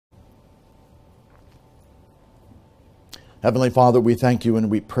Heavenly Father, we thank you and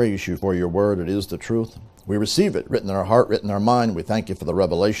we praise you for your word. It is the truth. We receive it, written in our heart, written in our mind. We thank you for the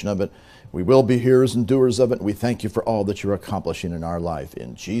revelation of it. We will be hearers and doers of it. We thank you for all that you're accomplishing in our life.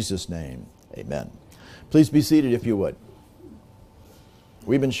 In Jesus' name, amen. Please be seated if you would.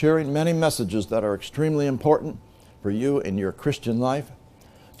 We've been sharing many messages that are extremely important for you in your Christian life,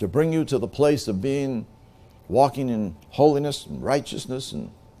 to bring you to the place of walking in holiness and righteousness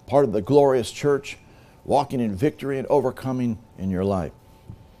and part of the glorious church, walking in victory and overcoming in your life.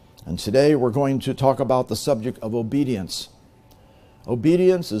 And today we're going to talk about the subject of obedience.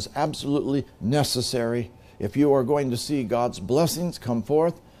 Obedience is absolutely necessary if you are going to see God's blessings come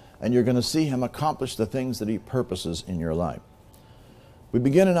forth and you're going to see Him accomplish the things that He purposes in your life. We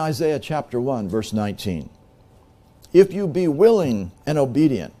begin in Isaiah chapter 1, verse 19. If you be willing and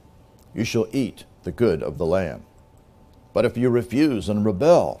obedient, you shall eat the good of the land. But if you refuse and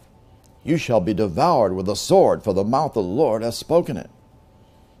rebel, you shall be devoured with a sword, for the mouth of the Lord has spoken it.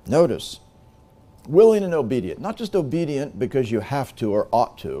 Notice, willing and obedient. Not just obedient because you have to or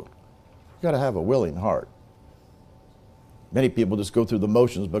ought to. You've got to have a willing heart. Many people just go through the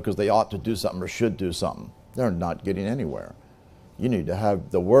motions because they ought to do something or should do something. They're not getting anywhere. You need to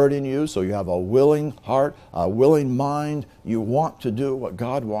have the word in you, so you have a willing heart, a willing mind. You want to do what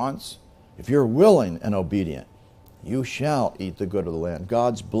God wants. If you're willing and obedient, you shall eat the good of the land.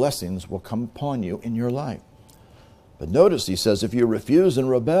 God's blessings will come upon you in your life. But notice he says, if you refuse and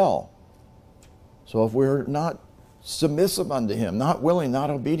rebel. So if we're not submissive unto Him, not willing,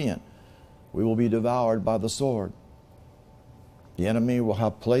 not obedient, we will be devoured by the sword. The enemy will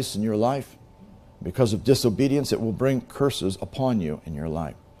have place in your life. Because of disobedience, it will bring curses upon you in your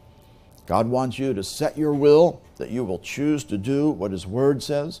life. God wants you to set your will, that you will choose to do what His Word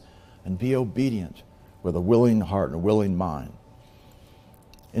says, and be obedient with a willing heart and a willing mind.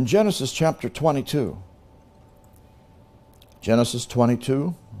 In Genesis chapter 22, Genesis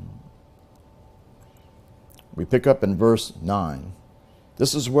 22, we pick up in verse 9.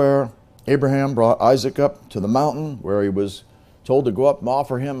 This is where Abraham brought Isaac up to the mountain where he was told to go up and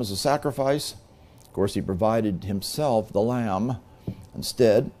offer him as a sacrifice. Of course, he provided himself the lamb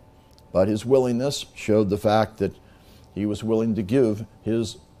instead, but his willingness showed the fact that he was willing to give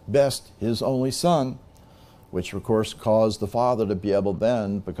his best, his only son, which of course caused the Father to be able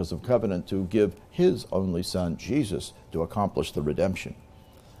then, because of covenant, to give his only son, Jesus, to accomplish the redemption.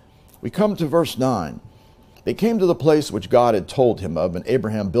 We come to verse 9. They came to the place which God had told him of, and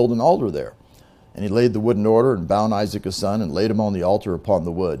Abraham built an altar there. And he laid the wood in order, and bound Isaac his son, and laid him on the altar upon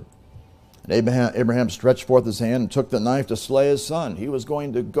the wood. And Abraham stretched forth his hand and took the knife to slay his son. He was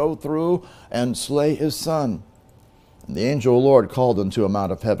going to go through and slay his son. And the angel of the Lord called unto him out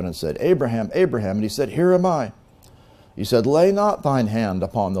of heaven and said, Abraham, Abraham. And he said, Here am I. He said, Lay not thine hand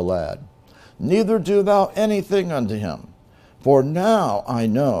upon the lad, neither do thou anything unto him. For now I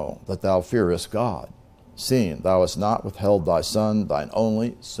know that thou fearest God, seeing thou hast not withheld thy son, thine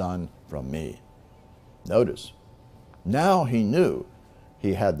only son, from me. Notice, now he knew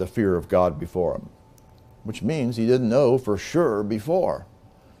he had the fear of God before him, which means he didn't know for sure before.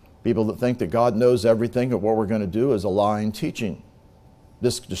 People that think that God knows everything of what we're going to do is a lying teaching.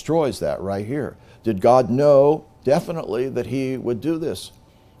 This destroys that right here. Did God know definitely that he would do this?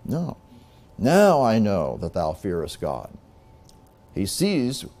 No. Now I know that thou fearest God. He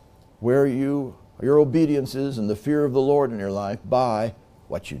sees where your obedience is and the fear of the Lord in your life by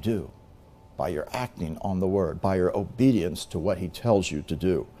what you do, by your acting on the word, by your obedience to what he tells you to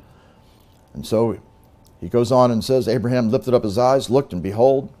do. And so he goes on and says, Abraham lifted up his eyes, looked, and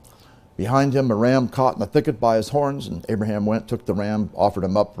behold, behind him a ram caught in the thicket by his horns. And Abraham went, took the ram, offered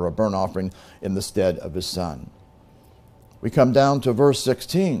him up for a burnt offering in the stead of his son. We come down to verse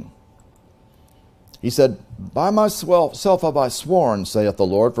 16. He said, By myself have I sworn, saith the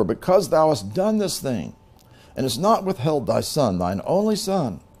Lord, for because thou hast done this thing, and hast not withheld thy son, thine only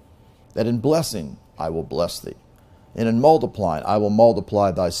son, that in blessing I will bless thee, and in multiplying I will multiply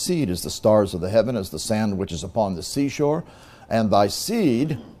thy seed as the stars of the heaven, as the sand which is upon the seashore, and thy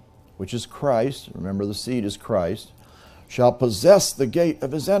seed, which is Christ, remember the seed is Christ, shall possess the gate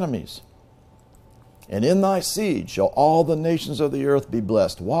of his enemies. And in thy seed shall all the nations of the earth be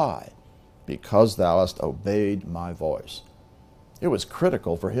blessed. Why? Because thou hast obeyed my voice. It was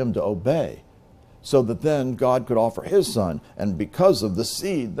critical for him to obey, so that then God could offer his son. And because of the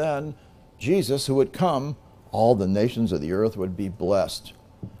seed, then Jesus, who would come, all the nations of the earth would be blessed.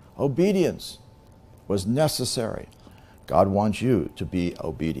 Obedience was necessary. God wants you to be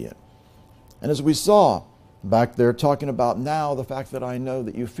obedient. And as we saw back there talking about now the fact that I know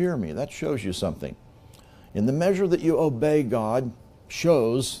that you fear me, that shows you something. In the measure that you obey God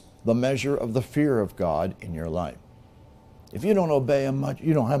shows the measure of the fear of God in your life. If you don't obey him much,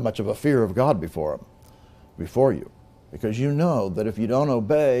 you don't have much of a fear of God before you. Because you know that if you don't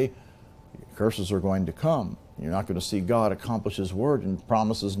obey, curses are going to come. You're not going to see God accomplish his word and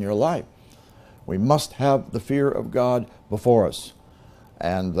promises in your life. We must have the fear of God before us.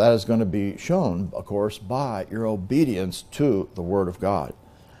 And that is going to be shown, of course, by your obedience to the word of God.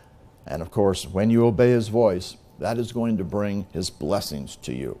 And of course, when you obey his voice, that is going to bring his blessings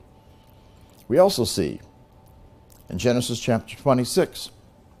to you. We also see in Genesis chapter 26,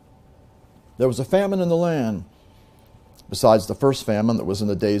 there was a famine in the land, besides the first famine that was in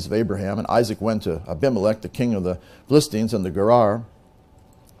the days of Abraham. And Isaac went to Abimelech, the king of the Philistines, and the Gerar.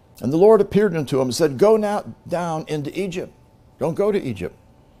 And the Lord appeared unto him and said, Go now down into Egypt. Don't go to Egypt.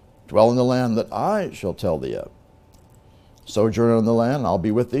 Dwell in the land that I shall tell thee of. Sojourn in the land, and I'll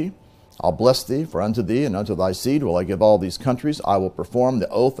be with thee. I'll bless thee, for unto thee and unto thy seed will I give all these countries. I will perform the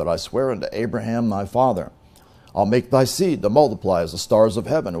oath that I swear unto Abraham thy father. I'll make thy seed to multiply as the stars of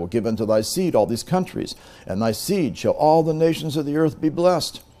heaven, and will give unto thy seed all these countries, and thy seed shall all the nations of the earth be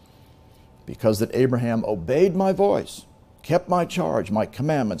blessed. Because that Abraham obeyed my voice, kept my charge, my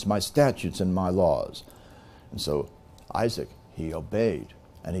commandments, my statutes, and my laws. And so Isaac, he obeyed,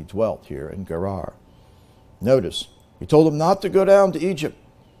 and he dwelt here in Gerar. Notice, he told him not to go down to Egypt.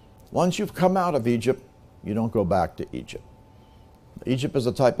 Once you've come out of Egypt, you don't go back to Egypt. Egypt is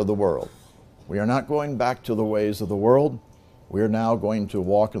a type of the world. We are not going back to the ways of the world. We are now going to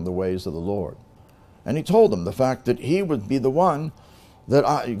walk in the ways of the Lord. And he told them the fact that he would be the one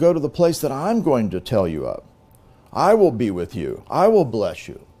that go to the place that I'm going to tell you of. I will be with you. I will bless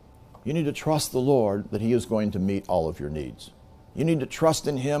you. You need to trust the Lord that he is going to meet all of your needs. You need to trust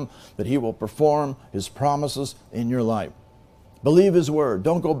in him that he will perform his promises in your life. Believe his word.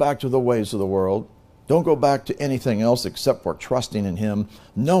 Don't go back to the ways of the world. Don't go back to anything else except for trusting in him,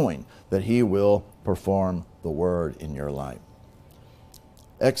 knowing that he will perform the word in your life.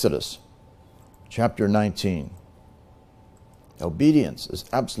 Exodus chapter 19. Obedience is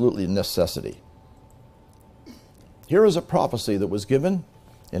absolutely a necessity. Here is a prophecy that was given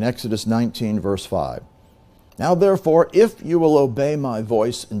in Exodus 19, verse 5. Now therefore, if you will obey my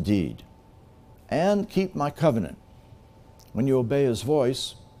voice indeed, and keep my covenant. When you obey his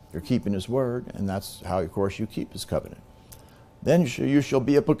voice, you're keeping his word, and that's how, of course, you keep his covenant. Then you shall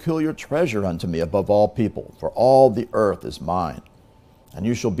be a peculiar treasure unto me above all people, for all the earth is mine. And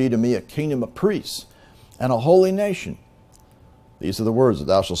you shall be to me a kingdom of priests and a holy nation. These are the words that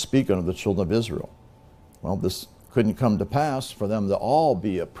thou shalt speak unto the children of Israel. Well, this couldn't come to pass for them to all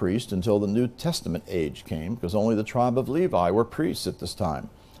be a priest until the New Testament age came, because only the tribe of Levi were priests at this time.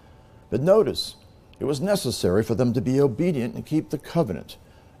 But notice, it was necessary for them to be obedient and keep the covenant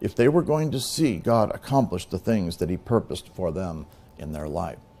if they were going to see God accomplish the things that he purposed for them in their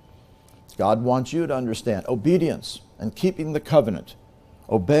life. God wants you to understand obedience and keeping the covenant,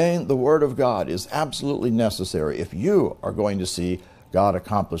 obeying the word of God is absolutely necessary if you are going to see God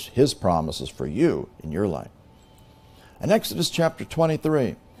accomplish his promises for you in your life. In Exodus chapter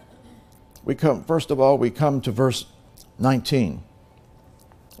 23, first of all, we come to verse 19.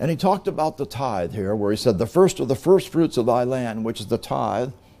 And he talked about the tithe here, where he said, the first of the first fruits of thy land, which is the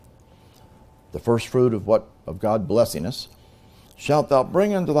tithe, the first fruit of God blessing us, shalt thou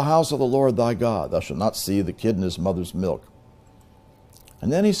bring into the house of the Lord thy God. Thou shalt not see the kid in his mother's milk.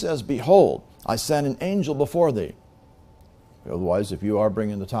 And then he says, behold, I send an angel before thee. Otherwise, if you are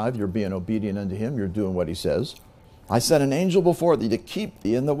bringing the tithe, you're being obedient unto him. You're doing what he says. I send an angel before thee to keep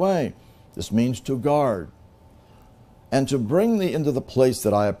thee in the way. This means to guard. And to bring thee into the place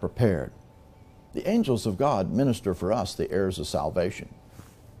that I have prepared. The angels of God minister for us, the heirs of salvation.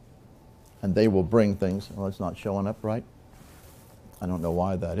 And they will bring things. Well, it's not showing up right. I don't know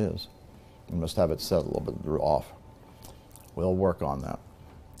why that is. We must have it set a little bit off. We'll work on that.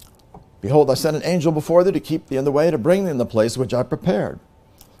 Behold, I send an angel before thee to keep thee in the way, to bring thee in the place which I prepared.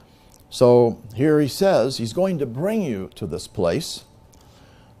 So here he says he's going to bring you to this place.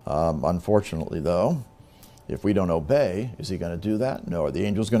 Unfortunately, though, if we don't obey, is he going to do that? No. Are the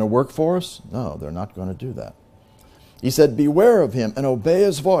angels going to work for us? No, they're not going to do that. He said, beware of him and obey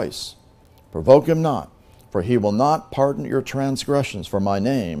his voice. Provoke him not, for he will not pardon your transgressions, for my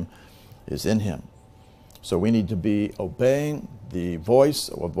name is in him. So we need to be obeying the voice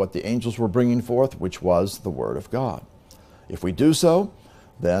of what the angels were bringing forth, which was the word of God. If we do so,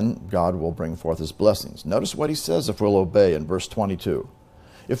 then God will bring forth his blessings. Notice what he says if we'll obey in verse 22.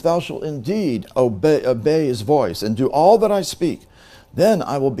 If thou shalt indeed obey his voice and do all that I speak, then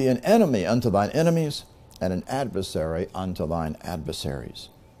I will be an enemy unto thine enemies and an adversary unto thine adversaries.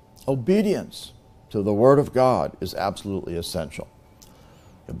 Obedience to the word of God is absolutely essential.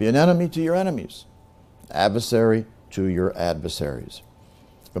 You'll be an enemy to your enemies, adversary to your adversaries.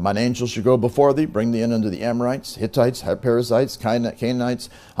 But mine angels shall go before thee, bring thee in unto the Amorites, Hittites, Perizzites, Canaanites,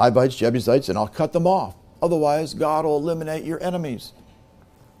 Hivites, Jebusites, and I'll cut them off. Otherwise, God will eliminate your enemies.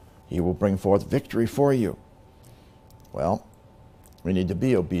 He will bring forth victory for you. Well, we need to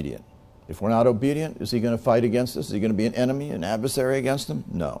be obedient. If we're not obedient, is he going to fight against us? Is he going to be an enemy, an adversary against him?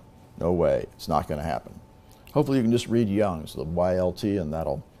 No. No way. It's not going to happen. Hopefully you can just read Young's, the YLT, and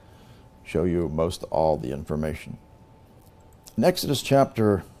that'll show you most all the information. In Exodus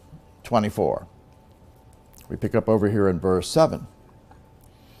chapter 24, we pick up over here in verse 7.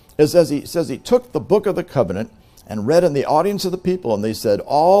 It says he took the book of the covenant and read in the audience of the people, and they said,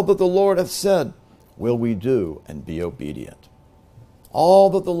 all that the Lord hath said will we do, and be obedient. All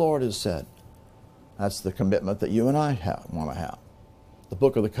that the Lord has said. That's the commitment that you and I want to have. The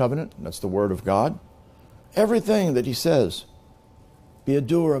book of the covenant, that's the word of God. Everything that he says, be a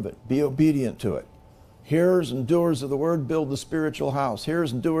doer of it, be obedient to it. Hearers and doers of the word build the spiritual house.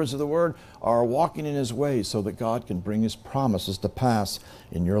 Hearers and doers of the word are walking in his ways so that God can bring his promises to pass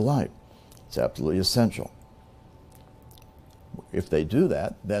in your life. It's absolutely essential. If they do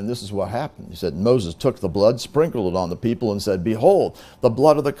that, then this is what happened. He said, Moses took the blood, sprinkled it on the people, and said, behold, the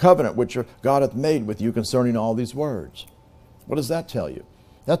blood of the covenant which God hath made with you concerning all these words. What does that tell you?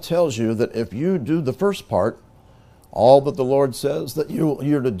 That tells you that if you do the first part, all that the Lord says that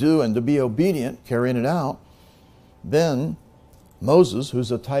you're to do and to be obedient, carrying it out, then Moses,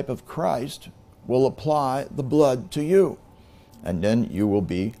 who's a type of Christ, will apply the blood to you. And then you will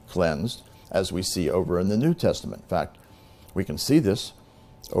be cleansed, as we see over in the New Testament. In fact, we can see this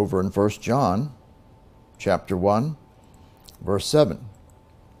over in 1 John chapter 1, verse 7.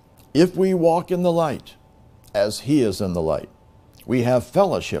 If we walk in the light, as he is in the light, we have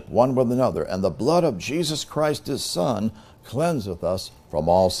fellowship one with another, and the blood of Jesus Christ his Son cleanseth us from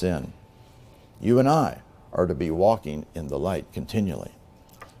all sin. You and I are to be walking in the light continually.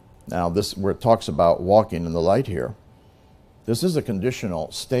 Now, this where it talks about walking in the light here, this is a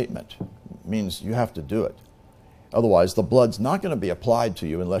conditional statement. It means you have to do it. Otherwise, the blood's not going to be applied to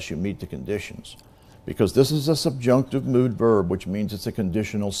you unless you meet the conditions. Because this is a subjunctive mood verb, which means it's a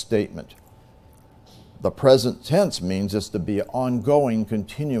conditional statement. The present tense means it's to be ongoing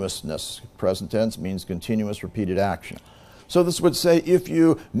continuousness. Present tense means continuous repeated action. So this would say, if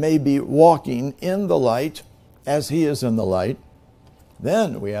you may be walking in the light as he is in the light,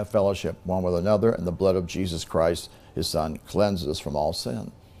 then we have fellowship one with another, and the blood of Jesus Christ, his Son, cleanses us from all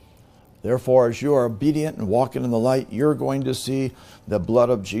sin. Therefore, as you are obedient and walking in the light, you're going to see the blood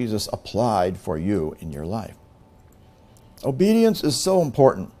of Jesus applied for you in your life. Obedience is so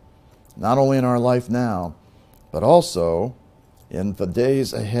important, not only in our life now, but also in the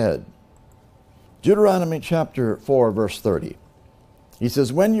days ahead. Deuteronomy chapter 4, verse 30. He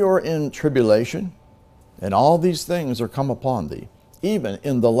says, when you're in tribulation, and all these things are come upon thee, even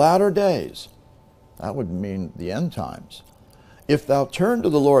in the latter days, that would mean the end times, if thou turn to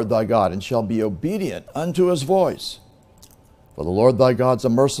the Lord thy God, and shall be obedient unto his voice, for the Lord thy God's a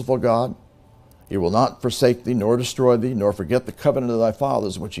merciful God, he will not forsake thee, nor destroy thee, nor forget the covenant of thy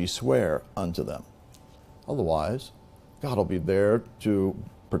fathers, which he sware unto them. Otherwise, God will be there to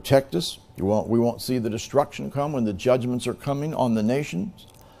protect us. We won't see the destruction come when the judgments are coming on the nations.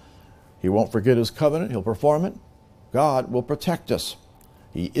 He won't forget his covenant. He'll perform it. God will protect us.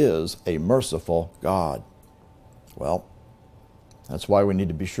 He is a merciful God. Well, that's why we need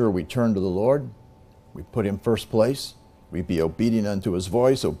to be sure we turn to the Lord. We put him first place. We be obedient unto his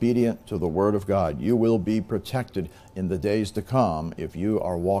voice, obedient to the word of God. You will be protected in the days to come if you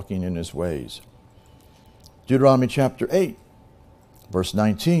are walking in his ways. Deuteronomy chapter 8, verse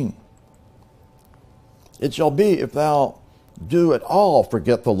 19. It shall be, if thou do at all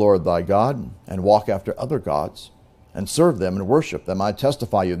forget the Lord thy God, and walk after other gods, and serve them and worship them, I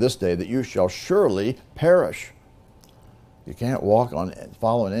testify you this day that you shall surely perish. You can't walk on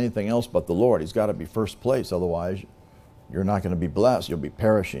following anything else but the Lord. He's got to be first place, otherwise you're not going to be blessed. You'll be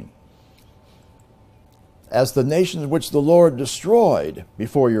perishing. As the nations which the Lord destroyed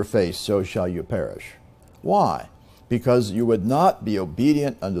before your face, so shall you perish. Why? Because you would not be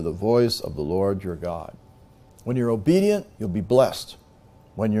obedient unto the voice of the Lord your God. When you're obedient, you'll be blessed.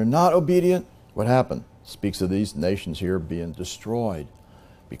 When you're not obedient, what happened? It speaks of these nations here being destroyed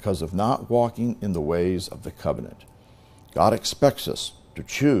because of not walking in the ways of the covenant. God expects us to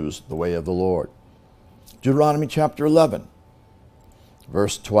choose the way of the Lord. Deuteronomy chapter 11,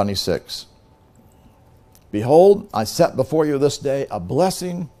 verse 26. Behold, I set before you this day a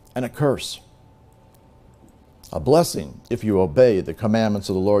blessing and a curse. A blessing if you obey the commandments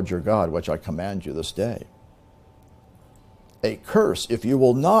of the Lord your God, which I command you this day. a curse if you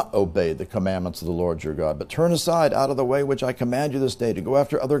will not obey the commandments of the Lord your God, but turn aside out of the way which I command you this day to go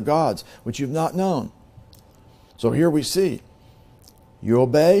after other gods which you've not known. So here we see, you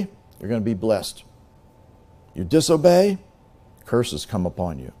obey, you're going to be blessed. You disobey, curses come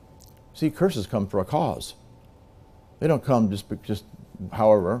upon you. See, curses come for a cause. They don't come just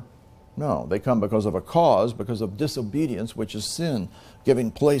however. No, they come because of a cause, because of disobedience, which is sin, giving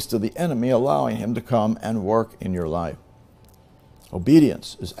place to the enemy, allowing him to come and work in your life.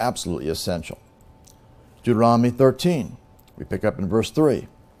 Obedience is absolutely essential. Deuteronomy 13, we pick up in verse 3.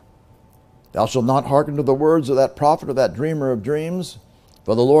 Thou shalt not hearken to the words of that prophet or that dreamer of dreams,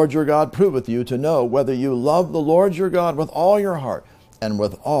 for the Lord your God proveth you to know whether you love the Lord your God with all your heart and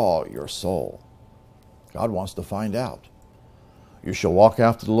with all your soul. God wants to find out. You shall walk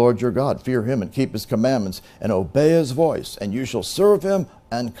after the Lord your God, fear him and keep his commandments, and obey his voice, and you shall serve him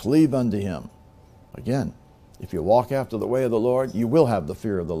and cleave unto him. Again, if you walk after the way of the Lord, you will have the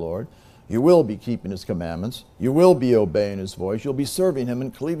fear of the Lord. You will be keeping his commandments. You will be obeying his voice. You'll be serving him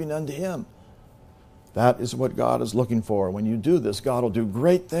and cleaving unto him. That is what God is looking for. When you do this, God will do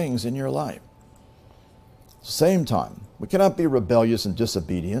great things in your life. At the same time, we cannot be rebellious and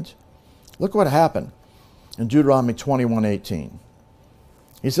disobedient. Look what happened in Deuteronomy 21:18.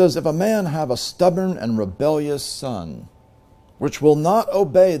 He says, if a man have a stubborn and rebellious son, which will not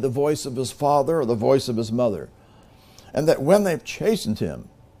obey the voice of his father or the voice of his mother, and that when they've chastened him,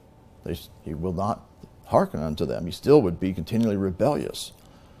 he will not hearken unto them, he still would be continually rebellious.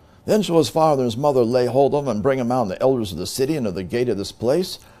 Then shall his father and his mother lay hold of him and bring him out, and the elders of the city and of the gate of this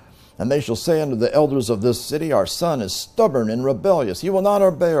place. And they shall say unto the elders of this city, our son is stubborn and rebellious. He will not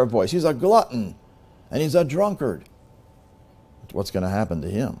obey our voice. He's a glutton, and he's a drunkard. What's going to happen to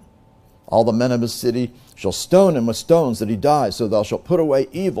him? All the men of his city shall stone him with stones that he die, so thou shalt put away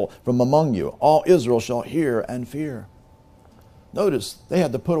evil from among you. All Israel shall hear and fear. Notice, they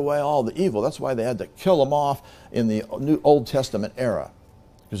had to put away all the evil. That's why they had to kill them off in the New Old Testament era,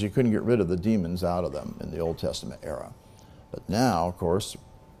 because you couldn't get rid of the demons out of them in the Old Testament era. But now, of course,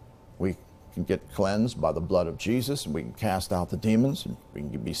 we can get cleansed by the blood of Jesus, and we can cast out the demons, and we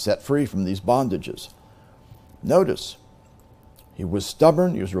can be set free from these bondages. Notice, he was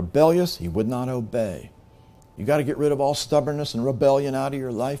stubborn, he was rebellious, he would not obey. You got to get rid of all stubbornness and rebellion out of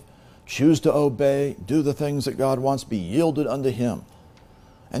your life. Choose to obey, do the things that God wants, be yielded unto him.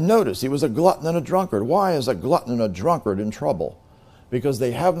 And notice, he was a glutton and a drunkard. Why is a glutton and a drunkard in trouble? Because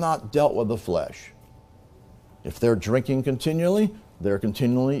they have not dealt with the flesh. If they're drinking continually, they're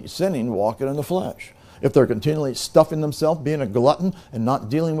continually sinning, walking in the flesh. If they're continually stuffing themselves, being a glutton and not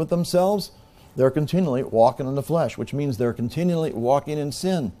dealing with themselves, they're continually walking in the flesh, which means they're continually walking in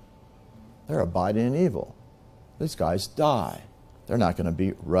sin. They're abiding in evil. These guys die. They're not going to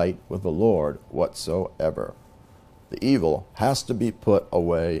be right with the Lord whatsoever. The evil has to be put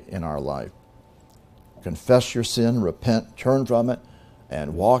away in our life. Confess your sin, repent, turn from it,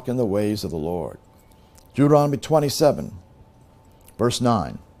 and walk in the ways of the Lord. Deuteronomy 27, verse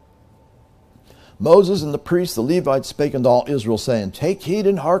 9. Moses and the priests, the Levites, spake unto all Israel, saying, take heed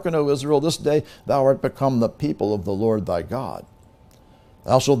and hearken, O Israel, this day thou art become the people of the Lord thy God.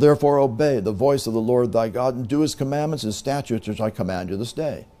 Thou shalt therefore obey the voice of the Lord thy God, and do his commandments and statutes which I command you this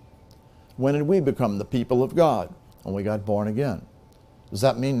day. When did we become the people of God? When we got born again. Does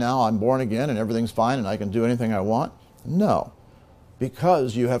that mean now I'm born again and everything's fine and I can do anything I want? No.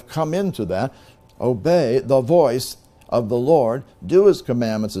 Because you have come into that, obey the voice of the Lord, do his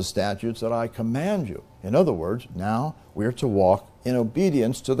commandments and statutes that I command you. In other words, now we're to walk in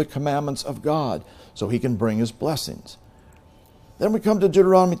obedience to the commandments of God so he can bring his blessings. Then we come to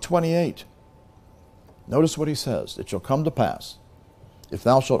Deuteronomy 28. Notice what he says. It shall come to pass, if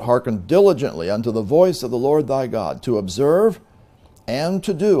thou shalt hearken diligently unto the voice of the Lord thy God, to observe and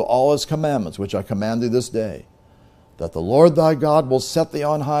to do all his commandments which I command thee this day, that the Lord thy God will set thee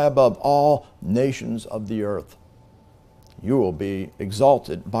on high above all nations of the earth. You will be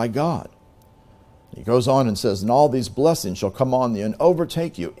exalted by God. He goes on and says, and all these blessings shall come on thee and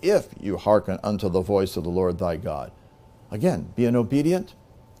overtake you if you hearken unto the voice of the Lord thy God. Again, being obedient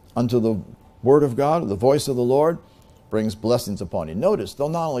unto the word of God, the voice of the Lord, brings blessings upon you. Notice, they'll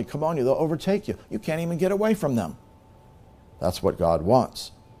not only come on you, they'll overtake you. You can't even get away from them. That's what God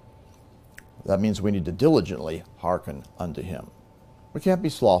wants. That means we need to diligently hearken unto him. We can't be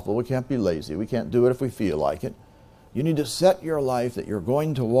slothful. We can't be lazy. We can't do it if we feel like it. You need to set your life that you're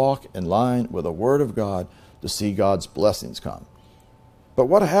going to walk in line with the Word of God to see God's blessings come. But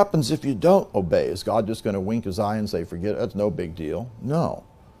what happens if you don't obey? Is God just going to wink his eye and say, forget it, that's no big deal? No.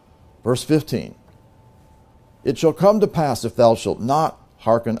 Verse 15. It shall come to pass, if thou shalt not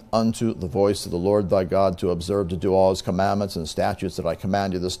hearken unto the voice of the Lord thy God, to observe to do all his commandments and statutes that I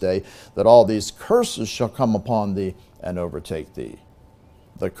command you this day, that all these curses shall come upon thee and overtake thee.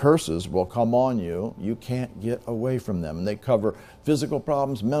 The curses will come on you. You can't get away from them. And they cover physical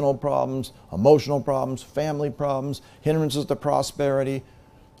problems, mental problems, emotional problems, family problems, hindrances to prosperity,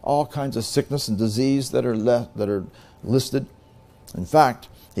 all kinds of sickness and disease that are listed. In fact,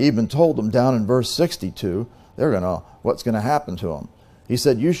 he even told them down in verse 62, what's going to happen to them. He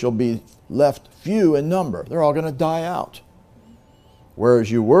said, you shall be left few in number. They're all going to die out.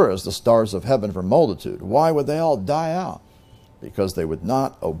 Whereas you were as the stars of heaven for multitude. Why would they all die out? Because they would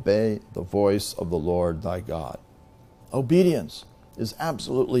not obey the voice of the Lord thy God. Obedience is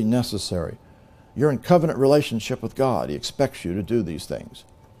absolutely necessary. You're in covenant relationship with God. He expects you to do these things.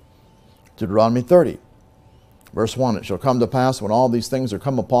 Deuteronomy 30, verse 1, it shall come to pass when all these things are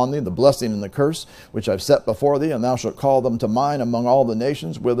come upon thee, the blessing and the curse, which I've set before thee, and thou shalt call them to mind among all the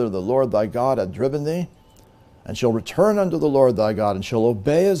nations, whither the Lord thy God hath driven thee, and shall return unto the Lord thy God, and shall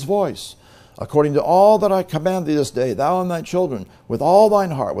obey his voice, according to all that I command thee this day, thou and thy children, with all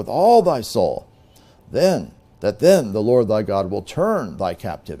thine heart, with all thy soul, then the Lord thy God will turn thy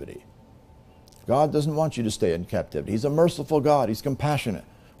captivity. God doesn't want you to stay in captivity. He's a merciful God. He's compassionate.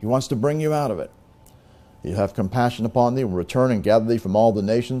 He wants to bring you out of it. He'll have compassion upon thee, will return and gather thee from all the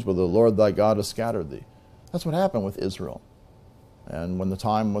nations where the Lord thy God has scattered thee. That's what happened with Israel. And when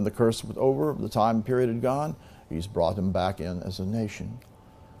the curse was over, the time period had gone, he's brought them back in as a nation.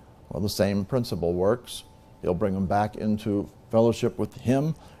 Well, the same principle works. He'll bring them back into fellowship with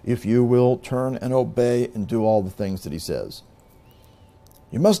him if you will turn and obey and do all the things that he says.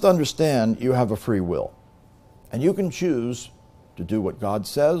 You must understand you have a free will. And you can choose to do what God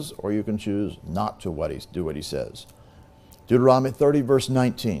says, or you can choose not to do what he says. Deuteronomy 30, verse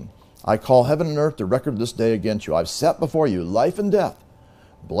 19. I call heaven and earth to record this day against you. I've set before you life and death,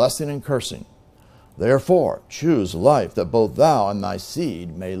 blessing and cursing. Therefore, choose life, that both thou and thy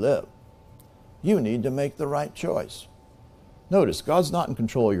seed may live. You need to make the right choice. Notice, God's not in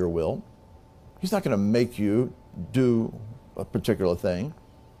control of your will. He's not going to make you do a particular thing.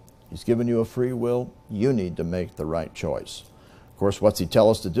 He's given you a free will. You need to make the right choice. Of course, what's he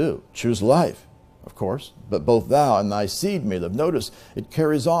tell us to do? Choose life, of course, but both thou and thy seed may live. Notice, it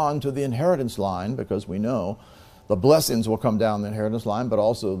carries on to the inheritance line, because we know the blessings will come down the inheritance line, but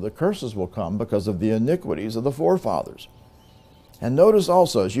also the curses will come because of the iniquities of the forefathers. And notice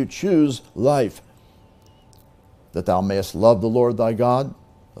also, as you choose life, that thou mayest love the Lord thy God,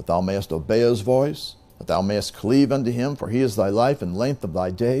 that thou mayest obey his voice, that thou mayest cleave unto him, for he is thy life and length of thy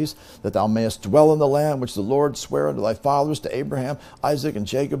days, that thou mayest dwell in the land which the Lord sware unto thy fathers, to Abraham, Isaac, and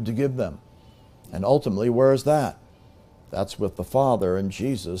Jacob, to give them. And ultimately, where is that? That's with the Father and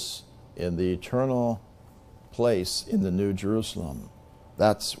Jesus in the eternal place in the New Jerusalem.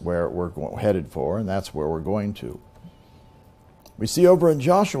 That's where we're headed for, and that's where we're going to. We see over in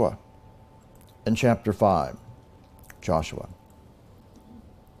Joshua, in chapter 5, Joshua.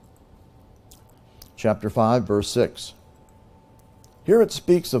 Chapter 5, verse 6. Here it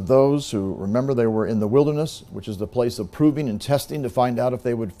speaks of those who, remember, they were in the wilderness, which is the place of proving and testing to find out if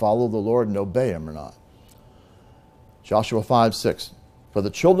they would follow the Lord and obey him or not. Joshua 5, 6. For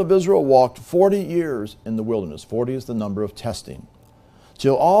the children of Israel walked 40 years in the wilderness. 40 is the number of testing.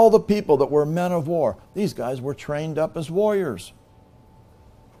 Till all the people that were men of war, these guys were trained up as warriors.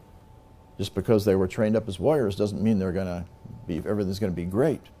 Just because they were trained up as warriors doesn't mean everything's going to be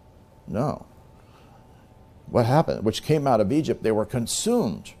great. No. What happened? Which came out of Egypt, they were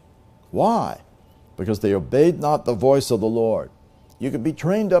consumed. Why? Because they obeyed not the voice of the Lord. You could be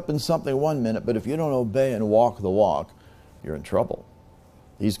trained up in something 1 minute, but if you don't obey and walk the walk, you're in trouble.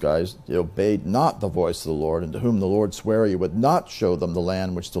 These guys, they obeyed not the voice of the Lord, and to whom the Lord sware he would not show them the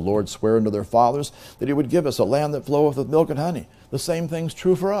land which the Lord sware unto their fathers, that he would give us a land that floweth with milk and honey. The same thing's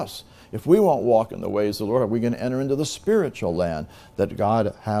true for us. If we won't walk in the ways of the Lord, are we going to enter into the spiritual land that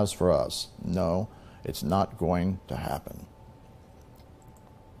God has for us? No, it's not going to happen.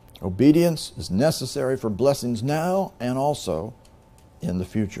 Obedience is necessary for blessings now and also in the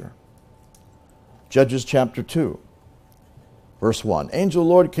future. Judges chapter 2, verse 1. Angel of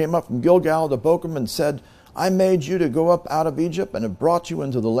the Lord came up from Gilgal to Bochum and said, I made you to go up out of Egypt and have brought you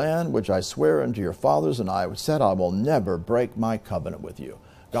into the land which I swear unto your fathers, and I said, I will never break my covenant with you.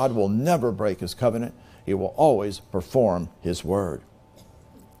 God will never break his covenant. He will always perform his word.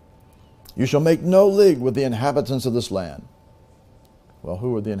 You shall make no league with the inhabitants of this land. Well,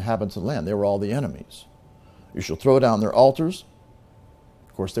 who were the inhabitants of the land? They were all the enemies. You shall throw down their altars.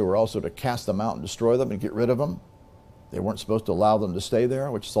 Of course, they were also to cast them out and destroy them and get rid of them. They weren't supposed to allow them to stay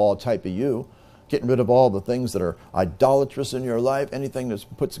there, which is all a type of you, getting rid of all the things that are idolatrous in your life, anything that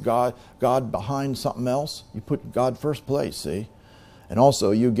puts God behind something else. You put God first place, see? And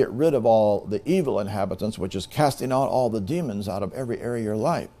also you get rid of all the evil inhabitants, which is casting out all the demons out of every area of your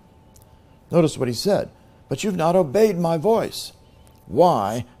life. Notice what he said. But you've not obeyed my voice.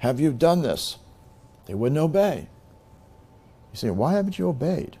 Why have you done this? They wouldn't obey. You say, why haven't you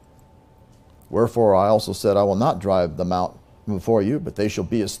obeyed? Wherefore I also said, I will not drive them out before you, but they shall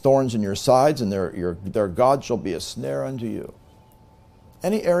be as thorns in your sides, and their God shall be a snare unto you.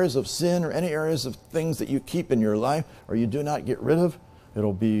 Any areas of sin or any areas of things that you keep in your life or you do not get rid of,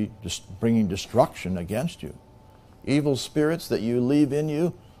 it'll be just bringing destruction against you. Evil spirits that you leave in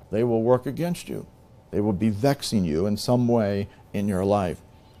you, they will work against you. They will be vexing you in some way in your life.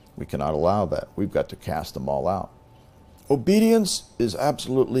 We cannot allow that. We've got to cast them all out. Obedience is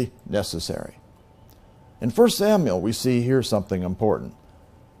absolutely necessary. In 1 Samuel, we see here something important.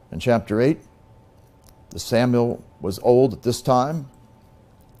 In chapter 8, Samuel was old at this time.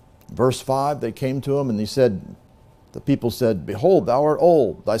 Verse 5, they came to him and the people said, Behold, thou art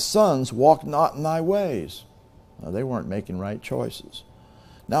old. Thy sons walk not in thy ways. Now, they weren't making right choices.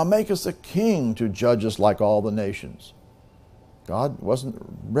 Now make us a king to judge us like all the nations. God wasn't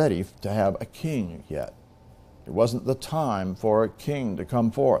ready to have a king yet. It wasn't the time for a king to come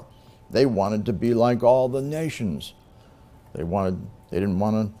forth. They wanted to be like all the nations. They didn't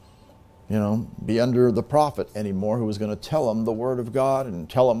want to, be under the prophet anymore who was going to tell them the word of God and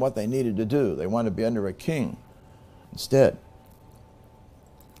tell them what they needed to do. They wanted to be under a king. Instead,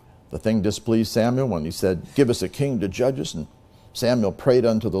 the thing displeased Samuel when he said, Give us a king to judge us. And Samuel prayed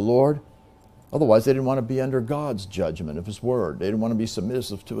unto the Lord. Otherwise, they didn't want to be under God's judgment of his word. They didn't want to be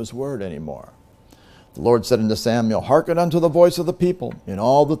submissive to his word anymore. The Lord said unto Samuel, Hearken unto the voice of the people in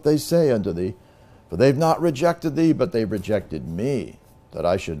all that they say unto thee, for they've not rejected thee, but they've rejected me, that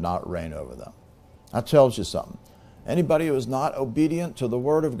I should not reign over them. That tells you something. Anybody who is not obedient to the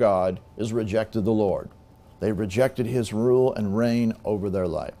word of God is rejected the Lord. They rejected his rule and reign over their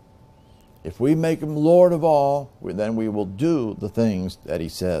life. If we make him Lord of all, then we will do the things that he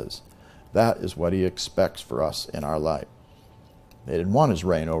says. That is what he expects for us in our life. They didn't want his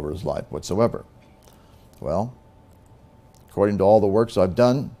reign over his life whatsoever. Well, according to all the works I've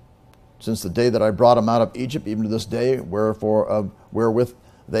done, since the day that I brought them out of Egypt, even to this day, wherewith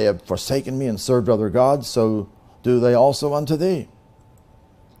they have forsaken me and served other gods, so do they also unto thee.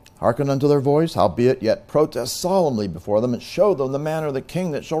 Hearken unto their voice, howbeit yet protest solemnly before them, and show them the manner of the king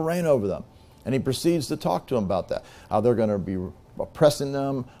that shall reign over them. And he proceeds to talk to them about that, how they're going to be oppressing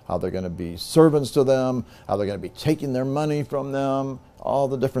them, how they're going to be servants to them, how they're going to be taking their money from them, all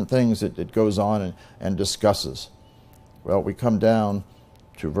the different things that it goes on and discusses. Well, we come down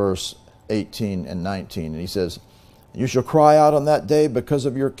to verse 18 and 19, and he says, You shall cry out on that day because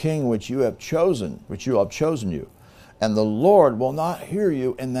of your king which you have chosen you, and the Lord will not hear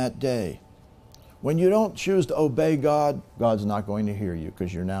you in that day. When you don't choose to obey God, God's not going to hear you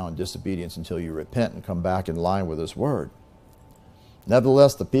because you're now in disobedience until you repent and come back in line with his word.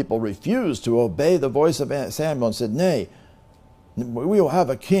 Nevertheless, the people refused to obey the voice of Samuel and said, Nay, we will have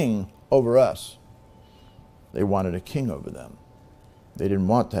a king over us. They wanted a king over them. They didn't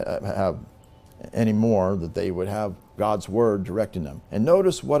want to have any more that they would have God's word directing them. And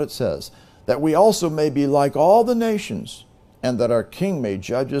notice what it says, that we also may be like all the nations, and that our king may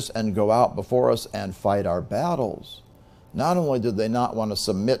judge us and go out before us and fight our battles. Not only did they not want to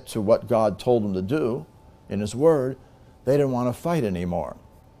submit to what God told them to do in his word, they didn't want to fight anymore.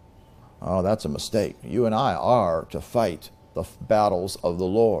 Oh, that's a mistake. You and I are to fight the battles of the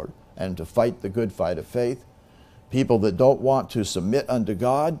Lord and to fight the good fight of faith. People that don't want to submit unto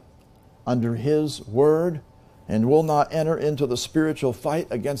God, under his word, and will not enter into the spiritual fight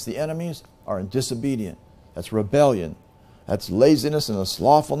against the enemies are disobedient. That's rebellion. That's laziness and a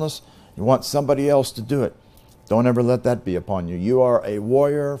slothfulness. You want somebody else to do it. Don't ever let that be upon you. You are a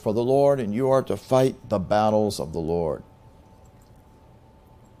warrior for the Lord, and you are to fight the battles of the Lord.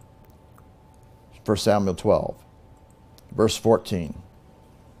 1 Samuel 12, verse 14.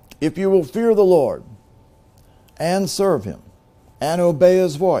 If you will fear the Lord and serve him and obey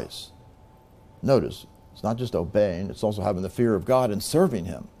his voice. Notice, it's not just obeying, it's also having the fear of God and serving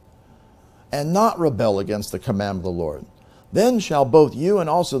him. And not rebel against the command of the Lord. Then shall both you and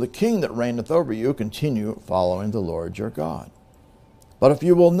also the king that reigneth over you continue following the Lord your God. But if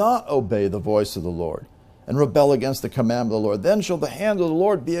you will not obey the voice of the Lord and rebel against the command of the Lord, then shall the hand of the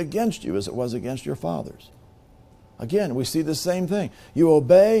Lord be against you as it was against your fathers. Again, we see the same thing. You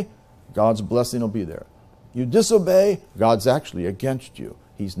obey, God's blessing will be there. You disobey, God's actually against you.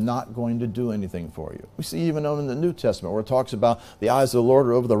 He's not going to do anything for you. We see even in the New Testament where it talks about the eyes of the Lord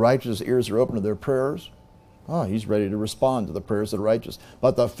are over the righteous, ears are open to their prayers. Oh, he's ready to respond to the prayers of the righteous.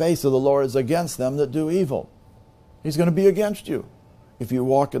 But the face of the Lord is against them that do evil. He's going to be against you if you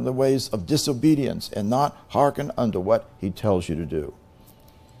walk in the ways of disobedience and not hearken unto what he tells you to do.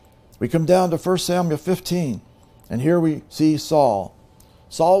 We come down to 1 Samuel 15, and here we see Saul.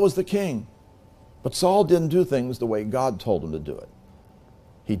 Saul was the king, but Saul didn't do things the way God told him to do it.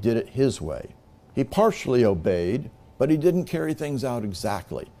 He did it his way. He partially obeyed, but he didn't carry things out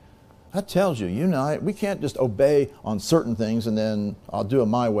exactly. That tells you, we can't just obey on certain things and then I'll do it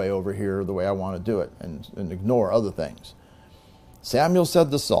my way over here the way I want to do it and ignore other things. Samuel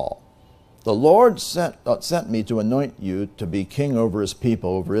said to Saul, "The Lord sent me to anoint you to be king over his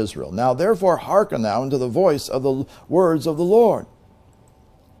people, over Israel. Now therefore hearken thou unto the voice of the words of the Lord."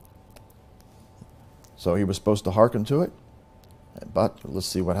 So he was supposed to hearken to it. But let's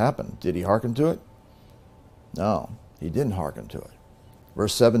see what happened. Did he hearken to it? No, he didn't hearken to it.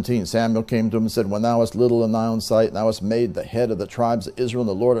 Verse 17, Samuel came to him and said, "When thou wast little in thy own sight, and thou wast made the head of the tribes of Israel, and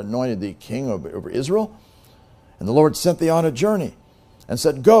the Lord anointed thee king over Israel, and the Lord sent thee on a journey, and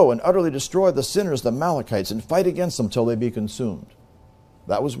said, Go and utterly destroy the sinners, the Amalekites, and fight against them till they be consumed."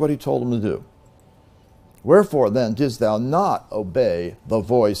 That was what he told him to do. "Wherefore then didst thou not obey the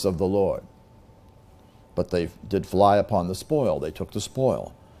voice of the Lord? But they did fly upon the spoil." They took the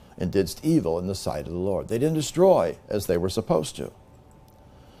spoil, "and didst evil in the sight of the Lord." They didn't destroy as they were supposed to.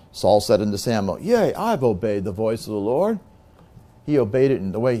 Saul said unto Samuel, "Yea, I've obeyed the voice of the Lord." He obeyed it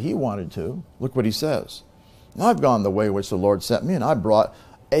in the way he wanted to. Look what he says. "I've gone the way which the Lord sent me, and I brought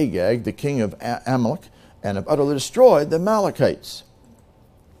Agag, the king of Amalek, and have utterly destroyed the Amalekites."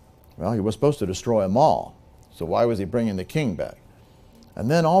 Well, he was supposed to destroy them all. So why was he bringing the king back? And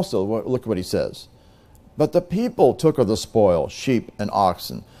then also, look what he says. "But the people took of the spoil, sheep and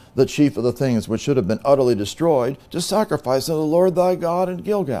oxen, the chief of the things which should have been utterly destroyed, to sacrifice unto the Lord thy God in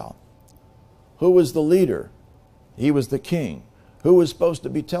Gilgal." Who was the leader? He was the king. Who was supposed to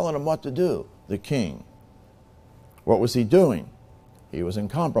be telling him what to do? The king. What was he doing? He was in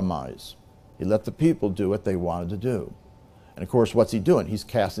compromise. He let the people do what they wanted to do. And of course, what's he doing? He's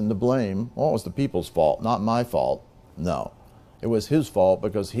casting the blame. Oh, it was the people's fault, not my fault. No. It was his fault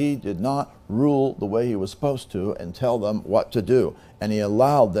because he did not rule the way he was supposed to and tell them what to do. And he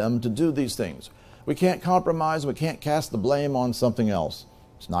allowed them to do these things. We can't compromise. We can't cast the blame on something else.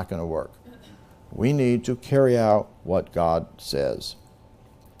 It's not going to work. We need to carry out what God says.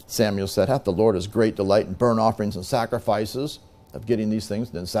 Samuel said, "Hath the Lord his great delight in burnt offerings and sacrifices," of getting these things,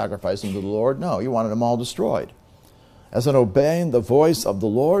 then sacrificing to the Lord? No, he wanted them all destroyed. "As in obeying the voice of the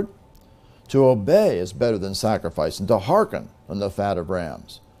Lord? To obey is better than sacrifice, and to hearken than the fat of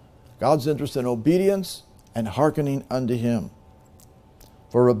rams." God's interested in obedience and hearkening unto him.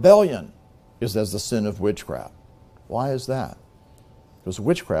 "For rebellion is as the sin of witchcraft." Why is that? Because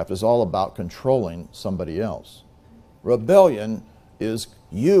witchcraft is all about controlling somebody else. Rebellion is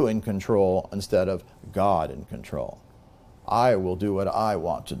you in control instead of God in control. I will do what I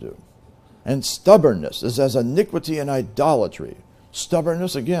want to do. "And stubbornness is as iniquity and idolatry."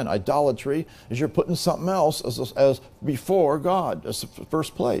 Stubbornness, again, idolatry is you're putting something else as before God, as the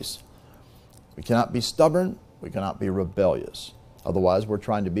first place. We cannot be stubborn. We cannot be rebellious. Otherwise, we're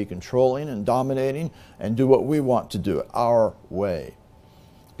trying to be controlling and dominating and do what we want to do, our way.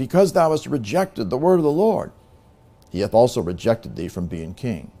 "Because thou hast rejected the word of the Lord, he hath also rejected thee from being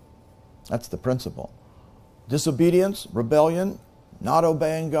king." That's the principle. Disobedience, rebellion, not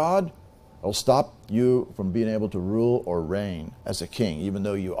obeying God, will stop you from being able to rule or reign as a king. Even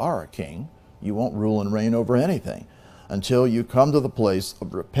though you are a king, you won't rule and reign over anything until you come to the place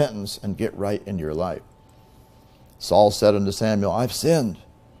of repentance and get right in your life. Saul said unto Samuel, "I've sinned,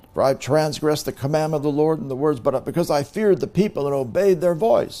 for I've transgressed the commandment of the Lord and the words, but because I feared the people and obeyed their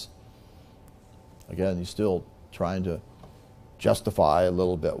voice." Again, he's still trying to justify a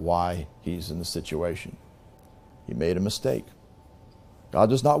little bit why he's in the situation. He made a mistake. God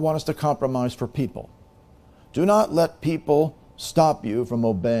does not want us to compromise for people. Do not let people stop you from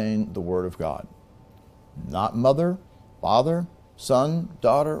obeying the word of God. Not mother, father, son,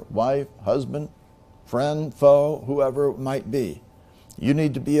 daughter, wife, husband, friend, foe, whoever it might be. You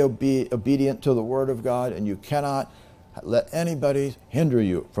need to be obedient to the word of God, and you cannot let anybody hinder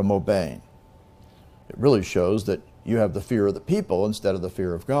you from obeying. It really shows that you have the fear of the people instead of the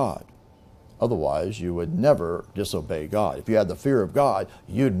fear of God. Otherwise, you would never disobey God. If you had the fear of God,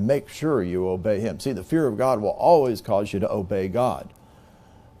 you'd make sure you obey him. See, the fear of God will always cause you to obey God.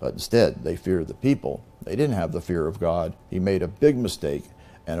 But instead, they feared the people. They didn't have the fear of God. He made a big mistake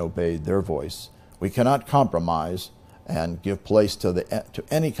and obeyed their voice. We cannot compromise and give place to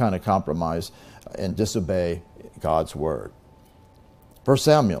any kind of compromise and disobey God's word. 1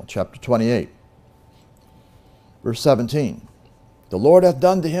 Samuel chapter 28, verse 17. The Lord hath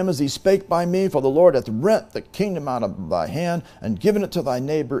done to him as he spake by me, for the Lord hath rent the kingdom out of thy hand and given it to thy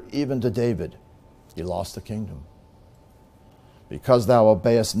neighbor, even to David. He lost the kingdom. Because thou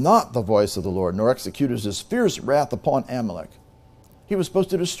obeyest not the voice of the Lord, nor executest his fierce wrath upon Amalek. He was supposed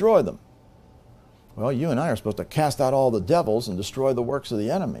to destroy them. Well, you and I are supposed to cast out all the devils and destroy the works of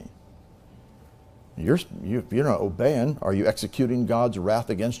the enemy. You're not obeying. Are you executing God's wrath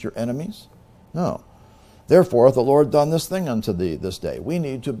against your enemies? No. Therefore hath the Lord done this thing unto thee this day. We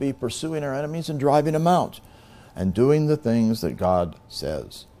need to be pursuing our enemies and driving them out and doing the things that God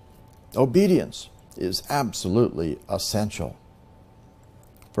says. Obedience is absolutely essential.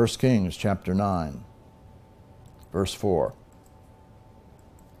 1 Kings chapter 9, verse 4.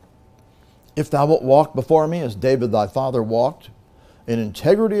 If thou wilt walk before me as David thy father walked, in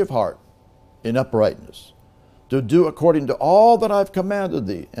integrity of heart, in uprightness, to do according to all that I have commanded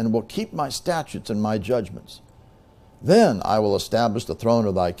thee, and will keep my statutes and my judgments, then I will establish the throne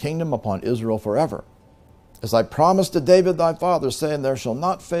of thy kingdom upon Israel forever. As I promised to David thy father, saying, there shall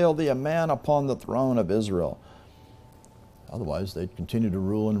not fail thee a man upon the throne of Israel. Otherwise, they'd continue to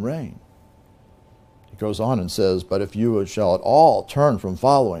rule and reign. He goes on and says, but if you shall at all turn from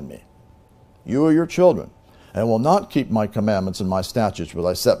following me, you or your children, and will not keep my commandments and my statutes which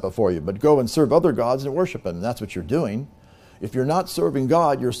I set before you, but go and serve other gods and worship them. And that's what you're doing. If you're not serving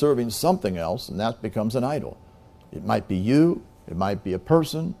God, you're serving something else, and that becomes an idol. It might be you, it might be a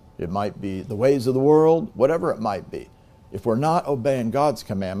person, it might be the ways of the world, whatever it might be. If we're not obeying God's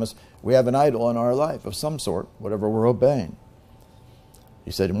commandments, we have an idol in our life of some sort, whatever we're obeying.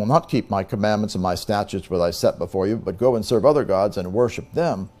 He said, will not keep my commandments and my statutes which I set before you, but go and serve other gods and worship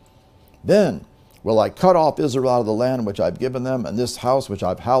them. Then will I cut off Israel out of the land which I've given them, and this house which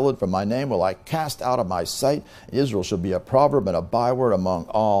I've hallowed from my name will I cast out of my sight. Israel shall be a proverb and a byword among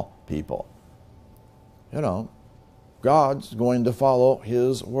all people. You know, God's going to follow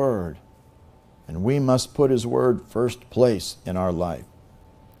his word, and we must put his word first place in our life.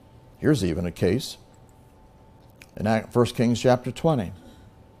 Here's even a case in 1 Kings chapter 20,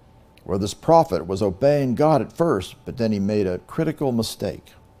 where this prophet was obeying God at first, but then he made a critical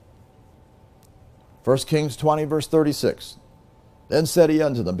mistake. 1 Kings 20, verse 36. Then said he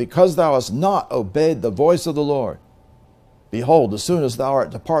unto them, because thou hast not obeyed the voice of the Lord, behold, as soon as thou art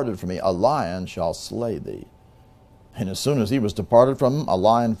departed from me, a lion shall slay thee. And as soon as he was departed from him, a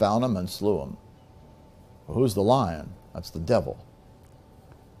lion found him and slew him. Well, who's the lion? That's the devil.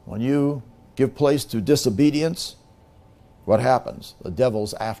 When you give place to disobedience, what happens? The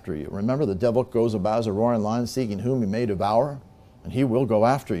devil's after you. Remember, the devil goes about as a roaring lion, seeking whom he may devour. And he will go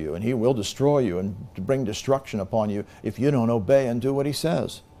after you, and he will destroy you and bring destruction upon you if you don't obey and do what he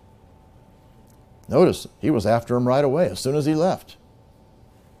says. Notice, he was after him right away. As soon as he left,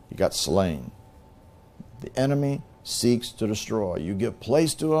 he got slain. The enemy seeks to destroy. You give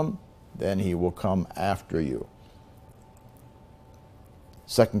place to him, then he will come after you.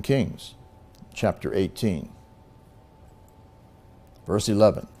 2 Kings chapter 18, verse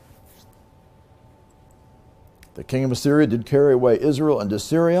 11. The king of Assyria did carry away Israel into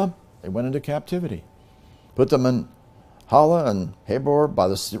Syria. They went into captivity. Put them in Hala and Habor by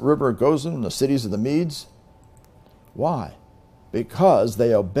the river Gozan, the cities of the Medes. Why? Because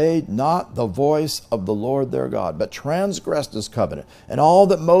they obeyed not the voice of the Lord their God, but transgressed his covenant. And all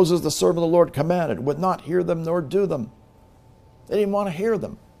that Moses, the servant of the Lord, commanded, would not hear them nor do them. They didn't want to hear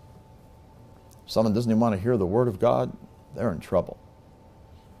them. If someone doesn't even want to hear the word of God, they're in trouble.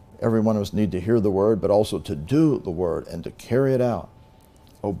 Every one of us need to hear the word, but also to do the word and to carry it out.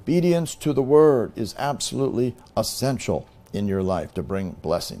 Obedience to the word is absolutely essential in your life to bring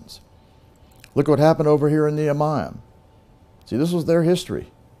blessings. Look what happened over here in Nehemiah. See, this was their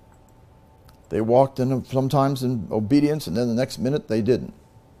history. They walked in sometimes in obedience, and then the next minute they didn't.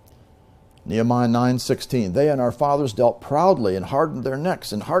 Nehemiah 9:16. They and our fathers dealt proudly and hardened their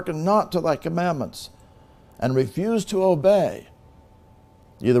necks, and hearkened not to thy commandments, and refused to obey.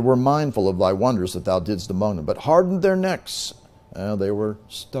 Neither were mindful of thy wonders that thou didst among them, but hardened their necks. They were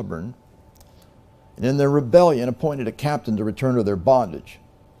stubborn. And in their rebellion appointed a captain to return to their bondage.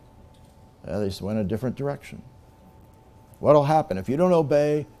 They went a different direction. What will happen? If you don't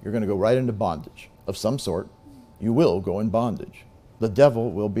obey, you're going to go right into bondage of some sort. You will go in bondage. The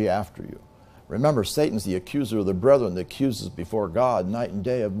devil will be after you. Remember, Satan's the accuser of the brethren that accuses before God night and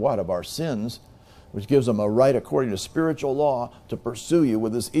day of what? Of our sins, which gives them a right according to spiritual law to pursue you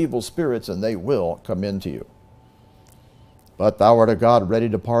with his evil spirits, and they will come into you. But thou art a God ready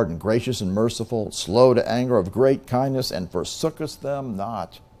to pardon, gracious and merciful, slow to anger, of great kindness, and forsookest them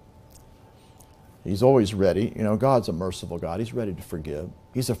not. He's always ready. You know, God's a merciful God. He's ready to forgive.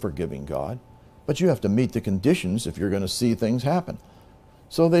 He's a forgiving God. But you have to meet the conditions if you're going to see things happen.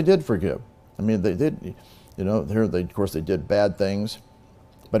 So they did forgive. I mean, they did, you know, of course they did bad things.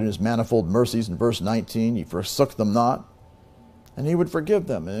 But in his manifold mercies, in verse 19, he forsook them not. And he would forgive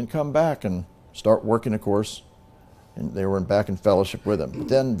them and then come back and start working, of course. And they were back in fellowship with him. But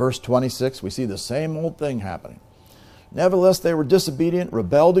then verse 26, we see the same old thing happening. Nevertheless, they were disobedient,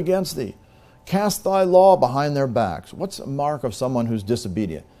 rebelled against thee. Cast thy law behind their backs. What's a mark of someone who's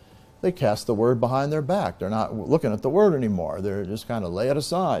disobedient? They cast the word behind their back. They're not looking at the word anymore. They're just kind of lay it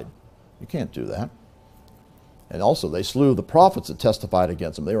aside. You can't do that. And also, they slew the prophets that testified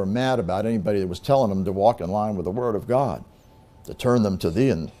against them. They were mad about anybody that was telling them to walk in line with the word of God, to turn them to thee,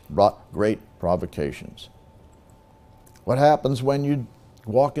 and brought great provocations. What happens when you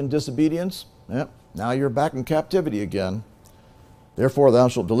walk in disobedience? Now you're back in captivity again. Therefore thou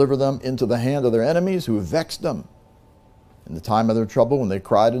shalt deliver them into the hand of their enemies who vexed them. In the time of their trouble, when they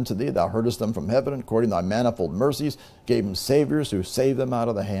cried unto thee, thou heardest them from heaven, and according to thy manifold mercies, gave them saviors who saved them out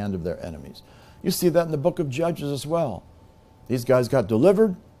of the hand of their enemies. You see that in the book of Judges as well. These guys got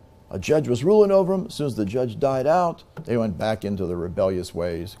delivered. A judge was ruling over them. As soon as the judge died out, they went back into their rebellious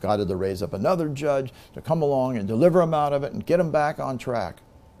ways. God had to raise up another judge to come along and deliver them out of it and get them back on track.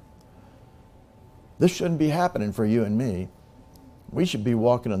 This shouldn't be happening for you and me. We should be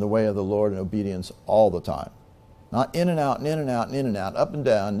walking in the way of the Lord in obedience all the time. Not in and out and in and out and in and out, up and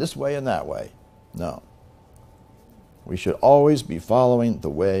down, this way and that way. No. We should always be following the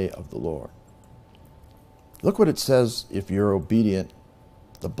way of the Lord. Look what it says if you're obedient,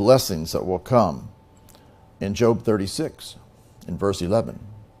 the blessings that will come in Job 36, in verse 11.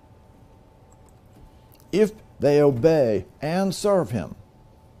 If they obey and serve him.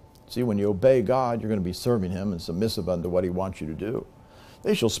 See, when you obey God, you're going to be serving him and submissive unto what he wants you to do.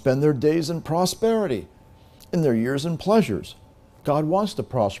 They shall spend their days in prosperity, in their years in pleasures. God wants to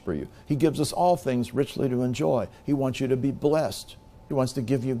prosper you. He gives us all things richly to enjoy. He wants you to be blessed. He wants to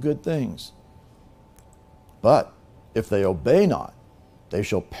give you good things. But if they obey not, they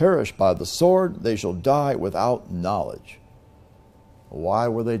shall perish by the sword, they shall die without knowledge. Why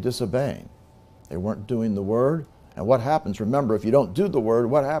were they disobeying? They weren't doing the word. And what happens? Remember, if you don't do the word,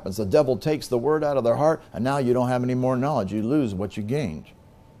 what happens? The devil takes the word out of their heart, and now you don't have any more knowledge. You lose what you gained.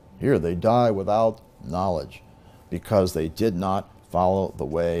 Here, they die without knowledge because they did not follow the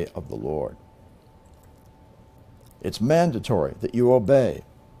way of the Lord. It's mandatory that you obey.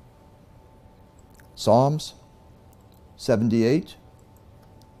 Psalms 78,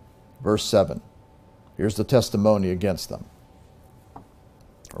 verse 7. Here's the testimony against them,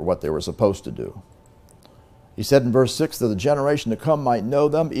 or what they were supposed to do. He said in verse 6 that the generation to come might know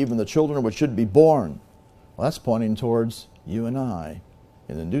them, even the children which should be born. Well, that's pointing towards you and I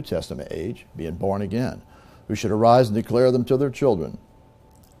in the New Testament age, being born again, who should arise and declare them to their children,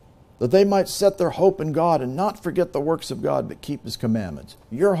 that they might set their hope in God and not forget the works of God, but keep his commandments.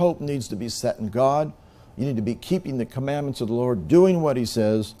 Your hope needs to be set in God. You need to be keeping the commandments of the Lord, doing what he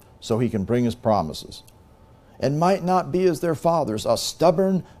says, so he can bring his promises. And might not be as their fathers, a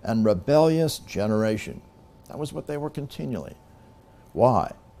stubborn and rebellious generation. That was what they were continually.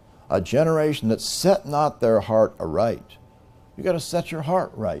 Why? A generation that set not their heart aright. You got to set your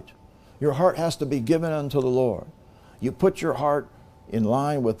heart right. Your heart has to be given unto the Lord. You put your heart in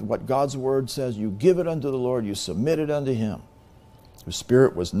line with what God's word says. You give it unto the Lord. You submit it unto him. Whose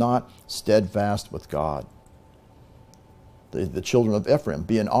spirit was not steadfast with God. The children of Ephraim,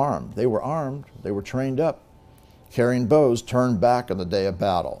 being armed. They were armed. They were trained up. Carrying bows, turned back in the day of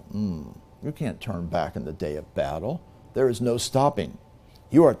battle. You can't turn back in the day of battle. There is no stopping.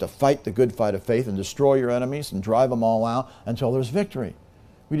 You are to fight the good fight of faith and destroy your enemies and drive them all out until there's victory.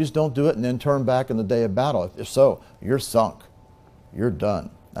 We just don't do it and then turn back in the day of battle. If so, you're sunk. You're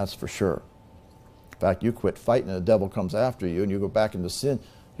done. That's for sure. In fact, you quit fighting and the devil comes after you and you go back into sin,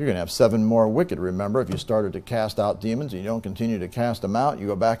 you're going to have 7 more wicked. Remember, if you started to cast out demons and you don't continue to cast them out, you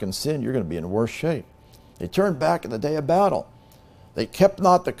go back in sin, you're going to be in worse shape. They turned back in the day of battle. They kept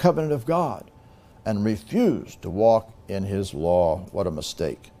not the covenant of God and refused to walk in his law. What a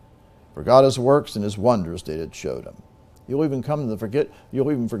mistake. Forgot his works and his wonders that it showed him. You'll even forget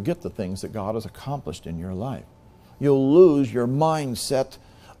the things that God has accomplished in your life. You'll lose your mindset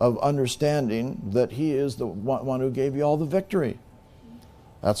of understanding that he is the one who gave you all the victory.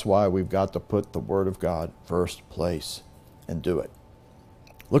 That's why we've got to put the word of God first place and do it.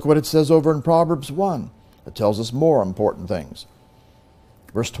 Look what it says over in Proverbs 1. It tells us more important things.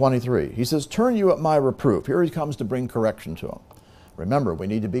 Verse 23, he says, turn you at my reproof. Here he comes to bring correction to him. Remember, we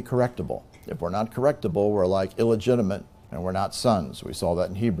need to be correctable. If we're not correctable, we're like illegitimate and we're not sons. We saw that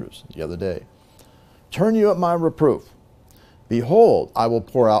in Hebrews the other day. Turn you at my reproof. Behold, I will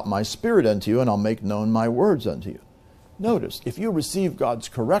pour out my spirit unto you, and I'll make known my words unto you. Notice, if you receive God's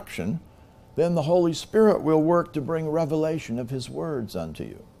correction, then the Holy Spirit will work to bring revelation of his words unto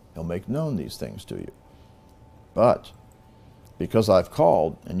you. He'll make known these things to you. But because I've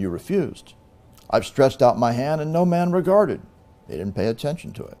called and you refused, I've stretched out my hand and no man regarded. They didn't pay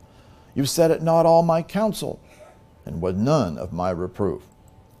attention to it. You've set at naught all my counsel, and would none of my reproof.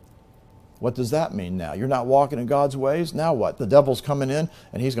 What does that mean now? You're not walking in God's ways? Now what? The devil's coming in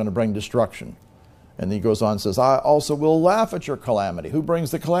and he's going to bring destruction. And he goes on and says, I also will laugh at your calamity. Who brings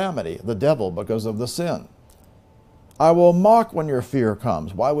the calamity? The devil, because of the sin. I will mock when your fear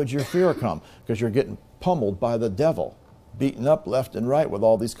comes. Why would your fear come? Because you're getting pummeled by the devil, beaten up left and right with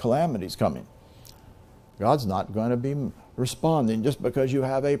all these calamities coming. God's not going to be responding just because you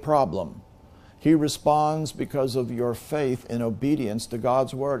have a problem. He responds because of your faith and obedience to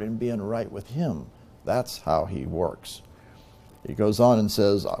God's word and being right with him. That's how he works. He goes on and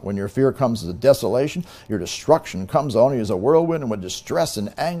says, when your fear comes as a desolation, your destruction comes on you as a whirlwind, and when distress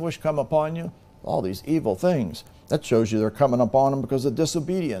and anguish come upon you, all these evil things. That shows you they're coming upon them because of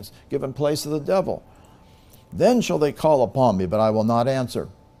disobedience, giving place to the devil. Then shall they call upon me, but I will not answer.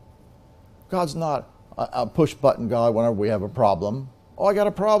 God's not a push-button God whenever we have a problem. Oh, I got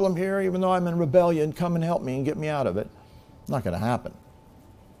a problem here, even though I'm in rebellion. Come and help me and get me out of it. Not going to happen.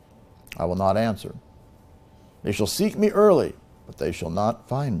 I will not answer. They shall seek me early, but they shall not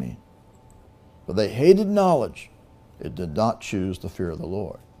find me. For they hated knowledge. It did not choose the fear of the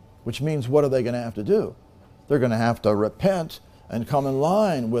Lord. Which means, what are they going to have to do? They're going to have to repent and come in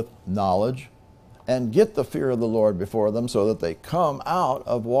line with knowledge and get the fear of the Lord before them so that they come out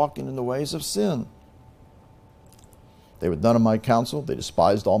of walking in the ways of sin. They would none of my counsel. They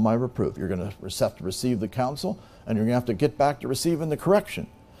despised all my reproof. You're going to have to receive the counsel, and you're going to have to get back to receiving the correction.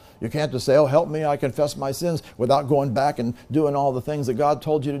 You can't just say, oh, help me, I confess my sins, without going back and doing all the things that God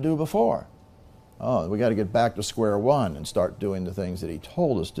told you to do before. Oh, we got to get back to square one and start doing the things that he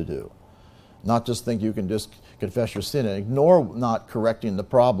told us to do. Not just think you can just confess your sin and ignore not correcting the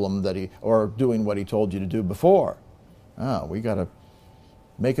problem or doing what he told you to do before. Oh, we got to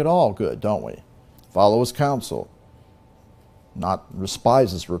make it all good, don't we? Follow his counsel. Not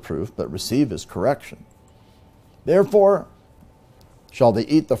despise his reproof, but receive his correction. Therefore shall they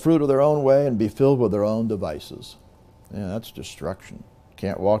eat the fruit of their own way and be filled with their own devices. Yeah, that's destruction.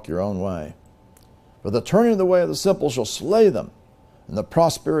 Can't walk your own way. For the turning of the way of the simple shall slay them, and the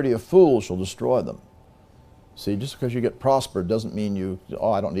prosperity of fools shall destroy them. See, just because you get prospered doesn't mean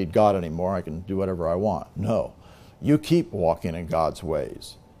I don't need God anymore, I can do whatever I want. No, you keep walking in God's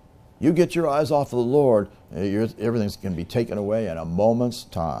ways. You get your eyes off of the Lord, everything's going to be taken away in a moment's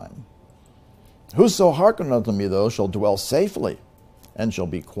time. Whoso hearkeneth unto me, though, shall dwell safely, and shall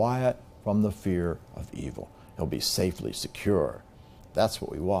be quiet from the fear of evil. He'll be safely secure. That's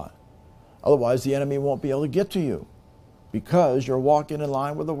what we want. Otherwise, the enemy won't be able to get to you because you're walking in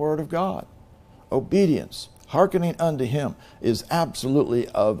line with the Word of God. Obedience, hearkening unto him, is absolutely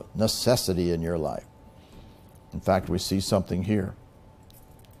of necessity in your life. In fact, we see something here.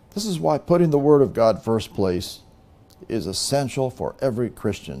 This is why putting the Word of God first place is essential for every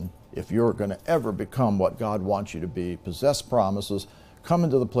Christian if you're going to ever become what God wants you to be, possess promises, come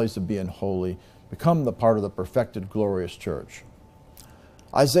into the place of being holy, become the part of the perfected, glorious church.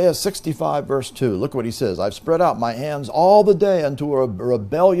 Isaiah 65, verse 2, look what he says. I've spread out my hands all the day unto a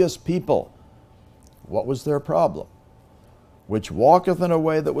rebellious people. What was their problem? Which walketh in a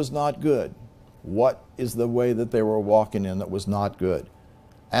way that was not good. What is the way that they were walking in that was not good?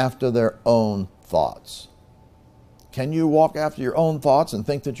 After their own thoughts. Can you walk after your own thoughts and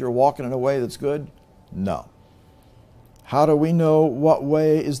think that you're walking in a way that's good? No. How do we know what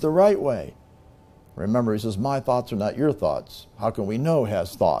way is the right way? Remember, he says, my thoughts are not your thoughts. How can we know he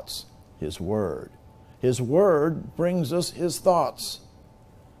has thoughts? His Word. His Word brings us his thoughts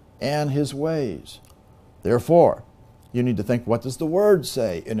and his ways. Therefore, you need to think, what does the Word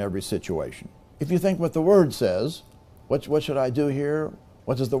say in every situation? If you think what the Word says, what should I do here?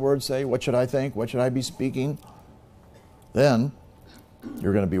 What does the Word say? What should I think? What should I be speaking? Then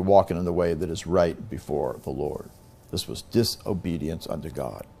you're going to be walking in the way that is right before the Lord. This was disobedience unto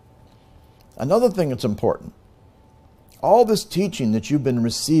God. Another thing that's important, all this teaching that you've been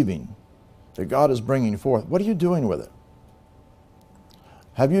receiving, that God is bringing forth, what are you doing with it?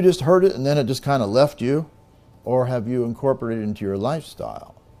 Have you just heard it and then it just kind of left you? Or have you incorporated it into your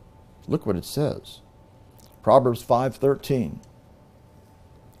lifestyle? Look what it says. Proverbs 5:13.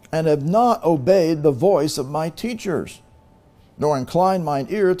 and have not obeyed the voice of my teachers, nor inclined mine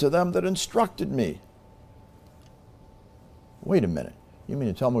ear to them that instructed me. Wait a minute. You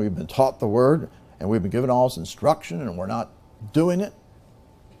mean to tell me we've been taught the word and we've been given all this instruction and we're not doing it?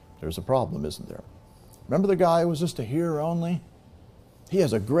 There's a problem, isn't there? Remember the guy who was just a hearer only? He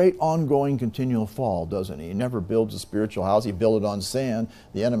has a great ongoing continual fall, doesn't he? He never builds a spiritual house. He built it on sand.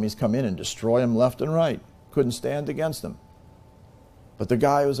 The enemies come in and destroy him left and right. Couldn't stand against him. But the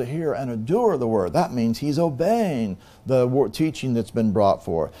guy who's a hearer and a doer of the word, that means he's obeying the teaching that's been brought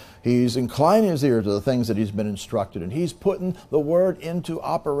forth. He's inclining his ear to the things that he's been instructed in. He's putting the word into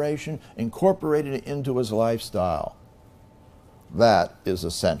operation, incorporating it into his lifestyle. That is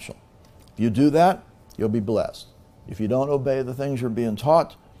essential. If you do that, you'll be blessed. If you don't obey the things you're being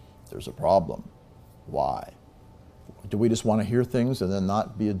taught, there's a problem. Why? Do we just want to hear things and then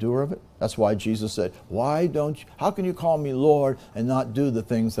not be a doer of it? That's why Jesus said, how can you call me Lord and not do the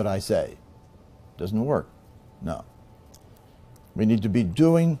things that I say? Doesn't work. No. We need to be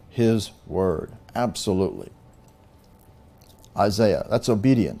doing his word. Absolutely. Isaiah, that's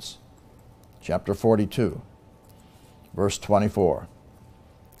obedience. Chapter 42, verse 24.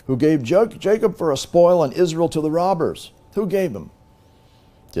 Who gave Jacob for a spoil and Israel to the robbers? Who gave him?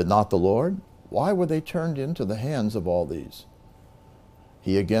 Did not the Lord? Why were they turned into the hands of all these?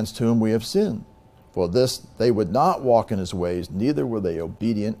 He against whom we have sinned. For this they would not walk in his ways, neither were they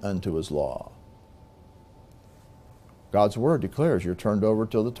obedient unto his law. God's word declares you're turned over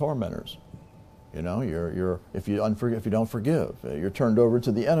to the tormentors. You know, if you don't forgive, you're turned over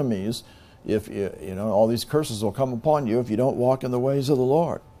to the enemies. All these curses will come upon you if you don't walk in the ways of the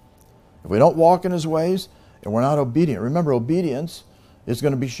Lord. If we don't walk in his ways and we're not obedient, remember, obedience is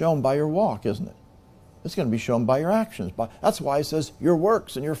going to be shown by your walk, isn't it? It's going to be shown by your actions. That's why he says your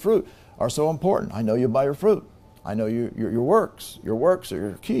works and your fruit are so important. I know you by your fruit. I know your works. Your works are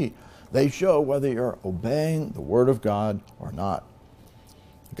your key. They show whether you're obeying the word of God or not.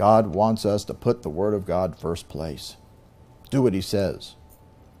 God wants us to put the word of God first place. Do what he says.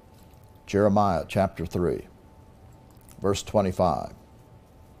 Jeremiah chapter 3, verse 25.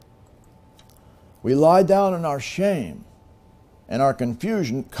 We lie down in our shame, and our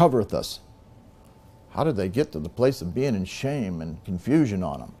confusion covereth us. How did they get to the place of being in shame and confusion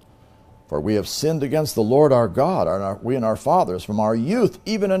on them? For we have sinned against the Lord our God, we and our fathers, from our youth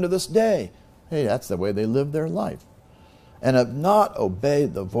even unto this day. Hey, that's the way they lived their life. And have not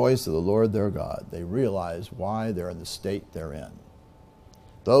obeyed the voice of the Lord their God. They realize why they're in the state they're in.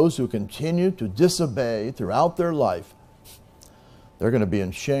 Those who continue to disobey throughout their life, they're going to be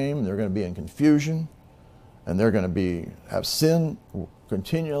in shame, they're going to be in confusion, and they're going to have sin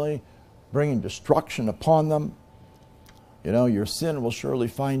continually bringing destruction upon them. You know, your sin will surely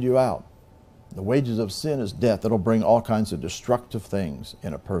find you out. The wages of sin is death. It'll bring all kinds of destructive things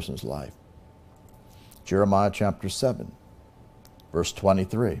in a person's life. Jeremiah chapter 7, verse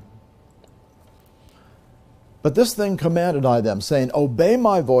 23. But this thing commanded I them, saying, Obey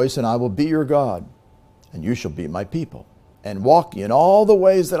my voice, and I will be your God, and you shall be my people. And walk ye in all the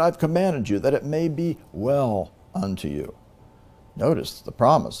ways that I've commanded you, that it may be well unto you. Notice the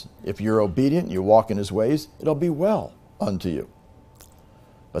promise. If you're obedient, you walk in his ways, it'll be well unto you.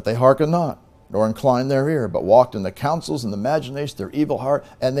 But they hearkened not, nor inclined their ear, but walked in the counsels and the imagination of their evil heart,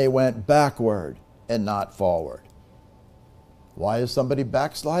 and they went backward and not forward. Why is somebody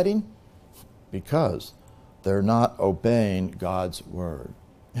backsliding? Because they're not obeying God's word.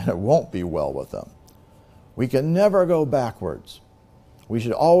 And it won't be well with them. We can never go backwards. We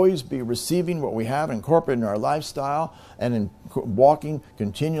should always be receiving what we have, incorporating in our lifestyle, and in walking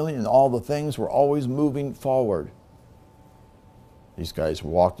continually in all the things. We're always moving forward. These guys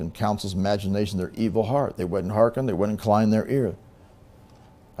walked in counsel's imagination, their evil heart. They wouldn't hearken, they wouldn't incline their ear.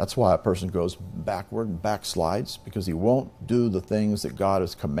 That's why a person goes backward and backslides, because he won't do the things that God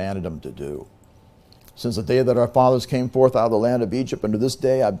has commanded him to do. Since the day that our fathers came forth out of the land of Egypt, unto this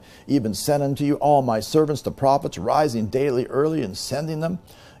day I've even sent unto you all my servants the prophets, rising daily early and sending them.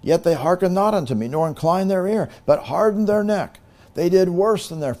 Yet they hearkened not unto me, nor inclined their ear, but hardened their neck. They did worse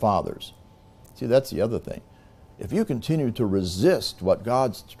than their fathers. See, that's the other thing. If you continue to resist what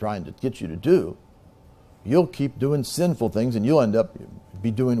God's trying to get you to do, you'll keep doing sinful things, and you'll end up be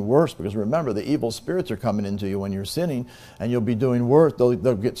doing worse, because remember, the evil spirits are coming into you when you're sinning, and you'll be doing worse. They'll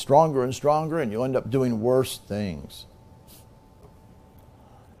get stronger and stronger, and you'll end up doing worse things.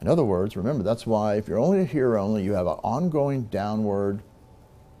 In other words, remember, that's why if you're only a hearer only, you have an ongoing downward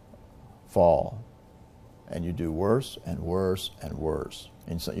fall, and you do worse and worse and worse.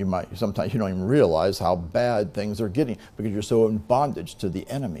 And so sometimes you don't even realize how bad things are getting, because you're so in bondage to the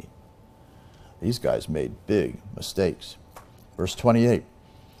enemy. These guys made big mistakes. Verse 28.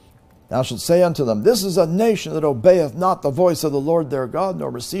 Thou shalt say unto them, This is a nation that obeyeth not the voice of the Lord their God, nor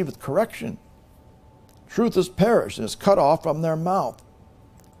receiveth correction. Truth is perished, and is cut off from their mouth.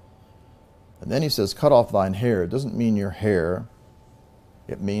 And then he says, cut off thine hair. It doesn't mean your hair.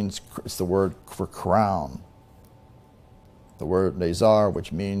 It means, it's the word for crown. The word nazar,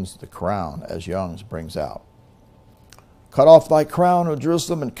 which means the crown, as Young's brings out. Cut off thy crown, O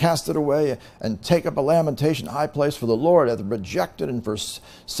Jerusalem, and cast it away, and take up a lamentation high place, for the Lord hath rejected and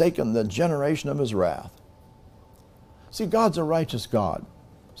forsaken the generation of his wrath. See, God's a righteous God.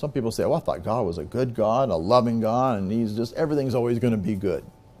 Some people say, well, I thought God was a good God, a loving God, and he's just, everything's always going to be good.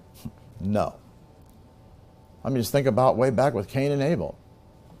 No. I mean, just think about way back with Cain and Abel.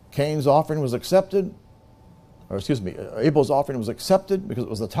 Cain's offering was accepted, or excuse me, Abel's offering was accepted because it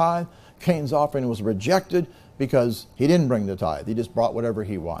was the tithe. Cain's offering was rejected because he didn't bring the tithe. He just brought whatever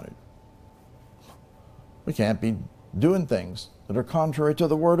he wanted. We can't be doing things that are contrary to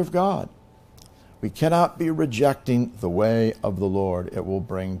the Word of God. We cannot be rejecting the way of the Lord. It will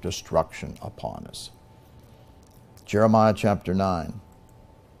bring destruction upon us. Jeremiah chapter 9,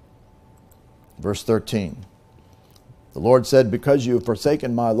 verse 13. The Lord said, Because you have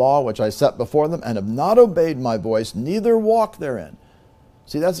forsaken my law, which I set before them, and have not obeyed my voice, neither walk therein.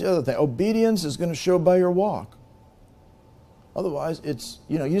 See, that's the other thing. Obedience is going to show by your walk. Otherwise, it's,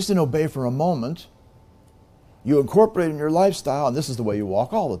 you just didn't obey for a moment. You incorporate it in your lifestyle, and this is the way you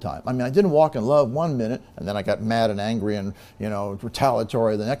walk all the time. I mean, I didn't walk in love one minute, and then I got mad and angry and,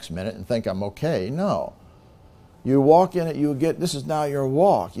 retaliatory the next minute and think I'm okay. No. You walk in it, this is now your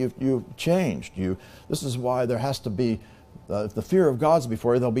walk. You've changed. This is why there has to be, if the fear of God's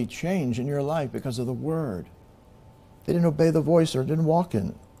before you, there'll be change in your life because of the Word. They didn't obey the voice or didn't walk in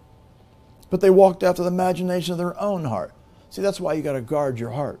it. But they walked after the imagination of their own heart. See, that's why you got to guard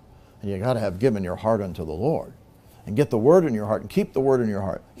your heart. And you got to have given your heart unto the Lord. And get the Word in your heart and keep the Word in your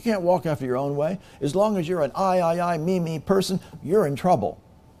heart. You can't walk after your own way. As long as you're an I, me person, you're in trouble.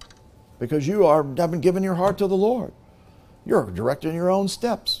 Because you haven't given your heart to the Lord. You're directing your own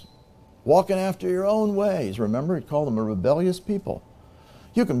steps. Walking after your own ways. Remember, he called them a rebellious people.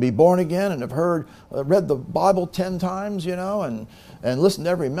 You can be born again and have read the Bible 10 times, and listened to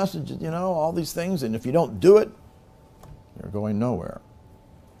every message, all these things. And if you don't do it, you're going nowhere.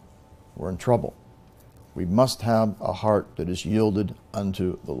 We're in trouble. We must have a heart that is yielded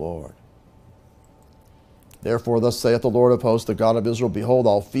unto the Lord. Therefore, thus saith the Lord of hosts, the God of Israel, Behold,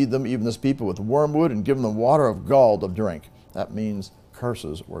 I'll feed them, even this people, with wormwood, and give them water of gall to drink. That means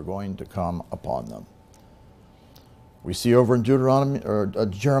curses were going to come upon them. We see over in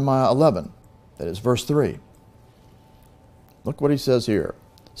Jeremiah 11, that is verse 3. Look what he says here.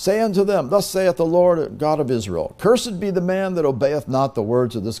 Say unto them, Thus saith the Lord God of Israel, Cursed be the man that obeyeth not the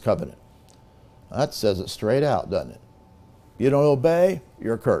words of this covenant. That says it straight out, doesn't it? You don't obey,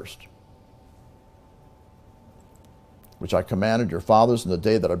 you're cursed. Which I commanded your fathers in the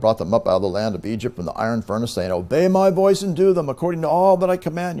day that I brought them up out of the land of Egypt from the iron furnace, saying, Obey my voice and do them according to all that I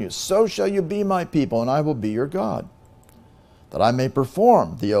command you. So shall you be my people, and I will be your God, that I may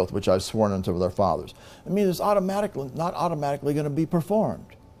perform the oath which I've sworn unto their fathers. I mean, it's not automatically going to be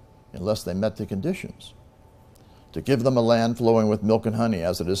performed unless they met the conditions. To give them a land flowing with milk and honey,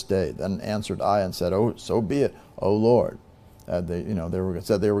 as it is day. Then answered I and said, Oh, so be it, O Lord. Said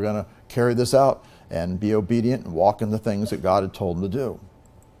they were going to carry this out and be obedient and walk in the things that God had told them to do.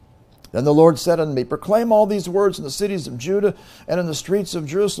 Then the Lord said unto me, Proclaim all these words in the cities of Judah and in the streets of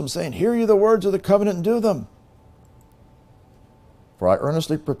Jerusalem, saying, Hear ye the words of the covenant and do them. For I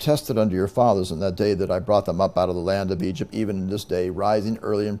earnestly protested unto your fathers in that day that I brought them up out of the land of Egypt, even in this day, rising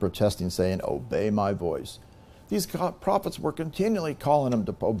early and protesting, saying, Obey my voice. These prophets were continually calling them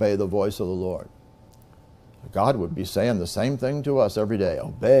to obey the voice of the Lord. God would be saying the same thing to us every day.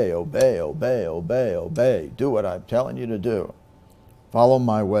 Obey, obey, obey, obey, obey. Do what I'm telling you to do. Follow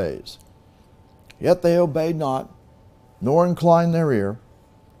my ways. Yet they obeyed not, nor inclined their ear,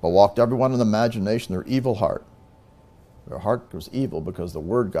 but walked every one in the imagination of their evil heart. Their heart was evil because the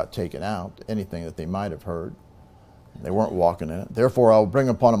word got taken out, anything that they might have heard. They weren't walking in it. Therefore I will bring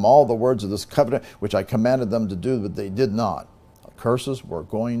upon them all the words of this covenant, which I commanded them to do, but they did not. Curses were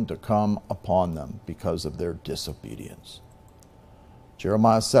going to come upon them because of their disobedience.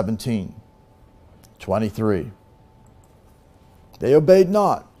 Jeremiah 17:23. They obeyed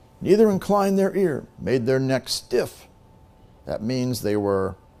not, neither inclined their ear, made their neck stiff. That means they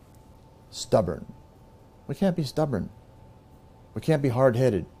were stubborn. We can't be stubborn. We can't be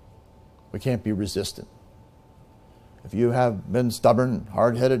hard-headed. We can't be resistant. If you have been stubborn,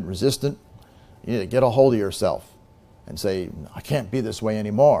 hard-headed, resistant, you need to get a hold of yourself and say, I can't be this way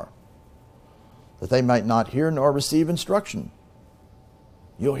anymore. That they might not hear nor receive instruction.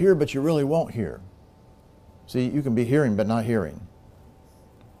 You'll hear, but you really won't hear. See, you can be hearing, but not hearing.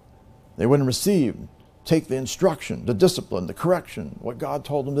 They wouldn't receive, take the instruction, the discipline, the correction, what God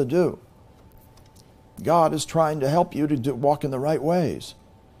told them to do. God is trying to help you to walk in the right ways.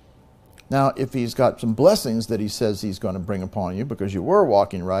 Now, if he's got some blessings that he says he's going to bring upon you because you were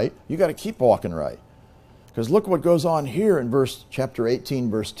walking right, you got to keep walking right. Because look what goes on here in chapter 18,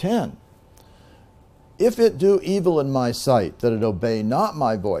 verse 10. If it do evil in my sight, that it obey not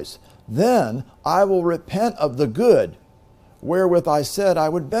my voice, then I will repent of the good wherewith I said I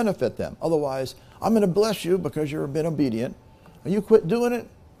would benefit them. Otherwise, I'm going to bless you because you've been obedient. And you quit doing it?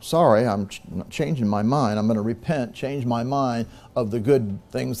 Sorry, I'm changing my mind. I'm going to repent, change my mind of the good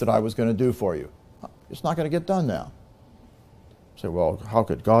things that I was going to do for you. It's not going to get done now. Say, well, how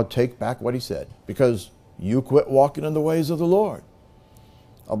could God take back what he said? Because you quit walking in the ways of the Lord.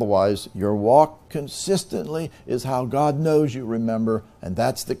 Otherwise, your walk consistently is how God knows you, remember, and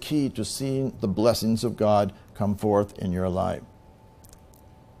that's the key to seeing the blessings of God come forth in your life.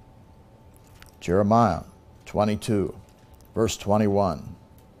 Jeremiah 22, verse 21.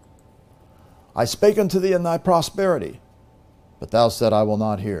 I spake unto thee in thy prosperity, but thou said, I will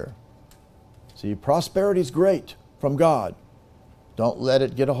not hear. See, prosperity is great from God. Don't let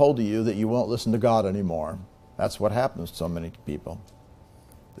it get a hold of you that you won't listen to God anymore. That's what happens to so many people.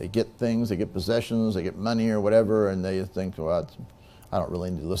 They get things, they get possessions, they get money or whatever, and they think, well, I don't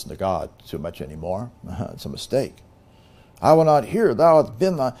really need to listen to God too much anymore. It's a mistake. I will not hear.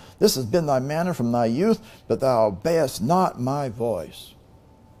 This has been thy manner from thy youth, but thou obeyest not my voice.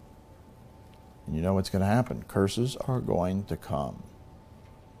 And you know what's going to happen? Curses are going to come.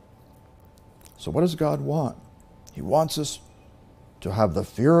 So what does God want? He wants us to have the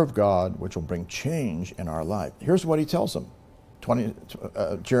fear of God, which will bring change in our life. Here's what he tells them.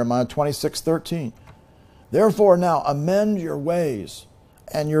 Jeremiah 26:13. Therefore now amend your ways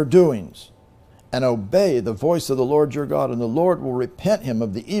and your doings, and obey the voice of the Lord your God, and the Lord will repent him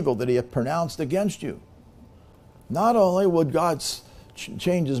of the evil that he hath pronounced against you. Not only would God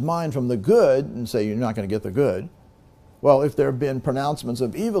change his mind from the good and say you're not going to get the good, well, if there have been pronouncements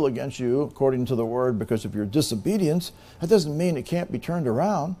of evil against you according to the word because of your disobedience, that doesn't mean it can't be turned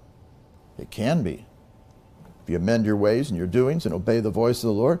around. It can be. If you amend your ways and your doings and obey the voice of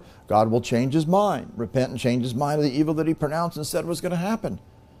the Lord, God will change his mind, repent and change his mind of the evil that he pronounced and said was going to happen.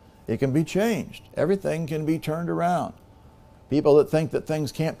 It can be changed. Everything can be turned around. People that think that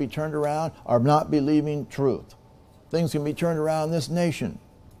things can't be turned around are not believing truth. Things can be turned around in this nation.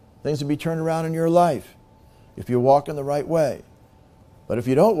 Things can be turned around in your life if you walk in the right way. But if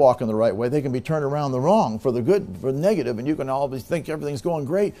you don't walk in the right way, they can be turned around the wrong for the good, for the negative, and you can always think everything's going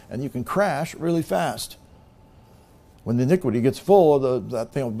great, and you can crash really fast. When the iniquity gets full,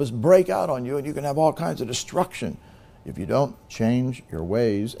 that thing will just break out on you, and you can have all kinds of destruction if you don't change your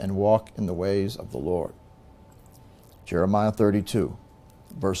ways and walk in the ways of the Lord. Jeremiah 32,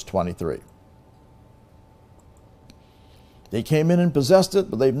 verse 23. They came in and possessed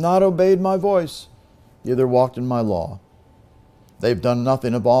it, but they've not obeyed my voice, neither walked in my law. They've done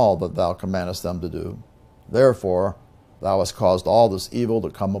nothing of all that thou commandest them to do. Therefore, thou hast caused all this evil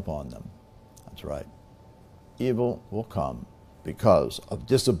to come upon them. That's right. Evil will come because of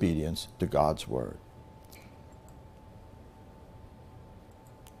disobedience to God's word.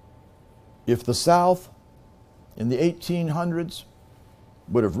 If the South in the 1800s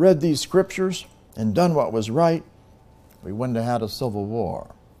would have read these scriptures and done what was right, we wouldn't have had a civil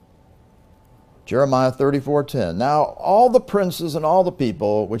war. Jeremiah 34:10. Now all the princes and all the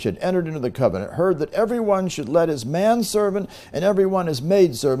people which had entered into the covenant heard that everyone should let his manservant and everyone his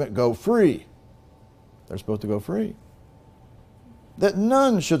maidservant go free. They're supposed to go free. That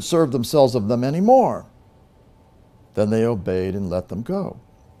none should serve themselves of them any more. Then they obeyed and let them go.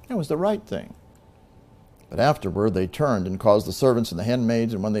 It was the right thing. But afterward they turned and caused the servants and the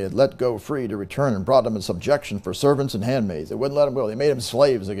handmaids, and when they had let go free, to return and brought them in subjection for servants and handmaids. They wouldn't let them go. They made them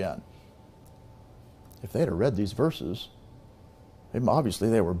slaves again. If they had read these verses, obviously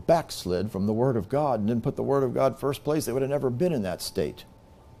they were backslid from the Word of God and didn't put the Word of God first place. They would have never been in that state.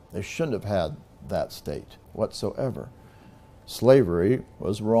 They shouldn't have had that state whatsoever. Slavery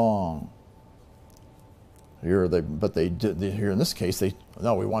was wrong. Here in this case,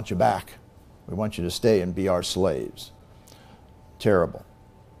 no, we want you back. We want you to stay and be our slaves. Terrible.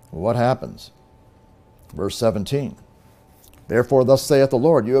 Well, what happens? Verse 17. Therefore thus saith the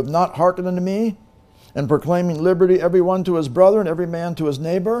Lord, you have not hearkened unto me, and proclaiming liberty every one to his brother and every man to his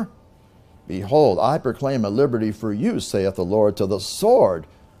neighbor. Behold, I proclaim a liberty for you, saith the Lord, to the sword.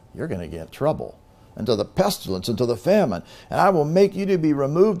 You're going to get in trouble. And to the pestilence and to the famine. And I will make you to be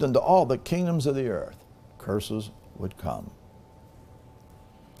removed into all the kingdoms of the earth. Curses would come.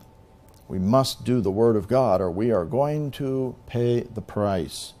 We must do the Word of God, or we are going to pay the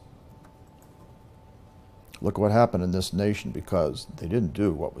price. Look what happened in this nation because they didn't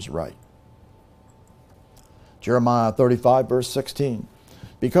do what was right. Jeremiah 35, verse 16.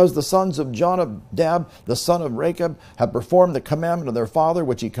 Because the sons of Jonadab, the son of Rechab, have performed the commandment of their father,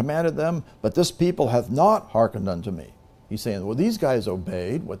 which he commanded them, but this people hath not hearkened unto me. He's saying, well, these guys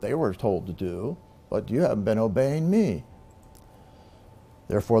obeyed what they were told to do, but you haven't been obeying me.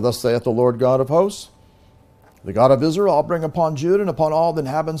 Therefore, thus saith the Lord God of hosts, the God of Israel, I'll bring upon Judah and upon all the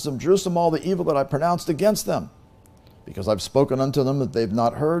inhabitants of Jerusalem all the evil that I pronounced against them. Because I've spoken unto them that they've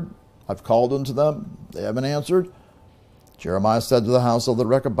not heard, I've called unto them, they haven't answered. Jeremiah said to the house of the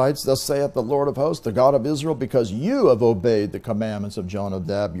Rechabites, thus saith the Lord of hosts, the God of Israel, because you have obeyed the commandments of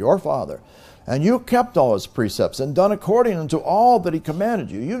Jonadab your father, and you kept all his precepts, and done according unto all that he commanded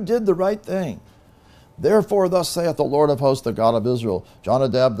you. You did the right thing. Therefore, thus saith the Lord of hosts, the God of Israel,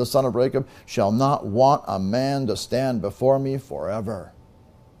 Jonadab the son of Rechab shall not want a man to stand before me forever.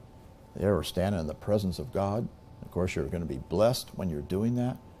 They were standing in the presence of God. Of course, you're going to be blessed when you're doing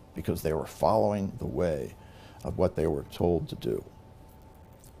that because they were following the way of what they were told to do.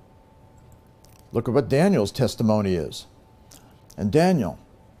 Look at what Daniel's testimony is. In Daniel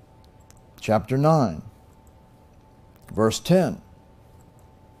chapter 9, verse 10.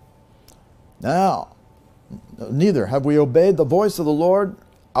 Now, neither have we obeyed the voice of the Lord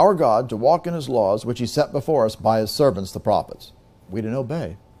our God to walk in his laws, which he set before us by his servants the prophets. We didn't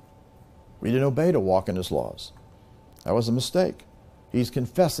obey. We didn't obey to walk in his laws. That was a mistake. He's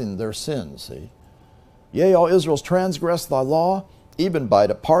confessing their sins, see. Yea, all Israel's transgressed thy law, even by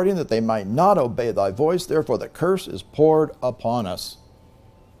departing, that they might not obey thy voice. Therefore the curse is poured upon us.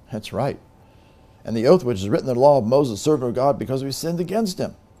 That's right. And the oath which is written in the law of Moses, servant of God, because we sinned against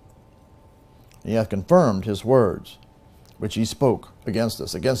him. He hath confirmed his words, which he spoke against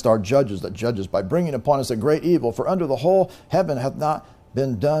us, against our judges that judge us, by bringing upon us a great evil. For under the whole heaven hath not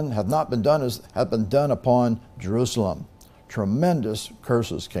been done as hath been done upon Jerusalem. Tremendous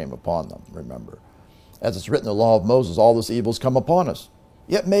curses came upon them, remember. As it's written in the law of Moses, all this evil's come upon us.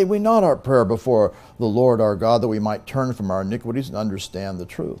 Yet made we not our prayer before the Lord our God, that we might turn from our iniquities and understand the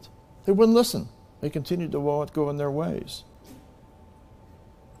truth. They wouldn't listen. They continued to go in their ways.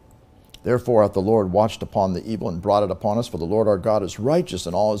 Therefore hath the Lord watched upon the evil and brought it upon us, for the Lord our God is righteous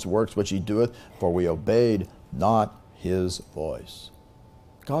in all his works which he doeth, for we obeyed not his voice.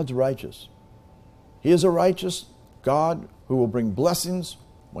 God's righteous. He is a righteous God who will bring blessings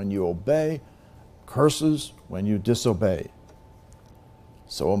when you obey, curses when you disobey.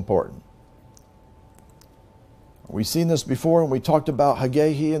 So important. We've seen this before when we talked about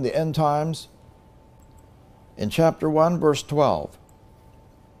Haggai in the end times. In chapter 1, verse 12,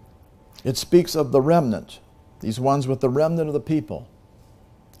 it speaks of the remnant, these ones with the remnant of the people.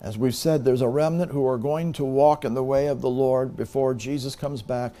 As we've said, there's a remnant who are going to walk in the way of the Lord before Jesus comes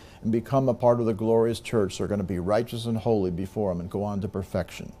back and become a part of the glorious church. They're going to be righteous and holy before him and go on to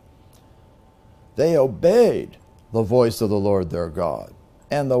perfection. They obeyed the voice of the Lord their God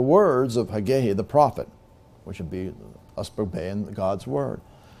and the words of Haggai the prophet, which would be us obeying God's word,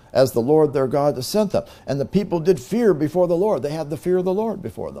 as the Lord their God sent them. And the people did fear before the Lord. They had the fear of the Lord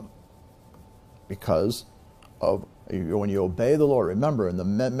before them. Because of when you obey the Lord, remember, in the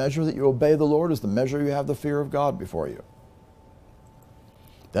measure that you obey the Lord is the measure you have the fear of God before you.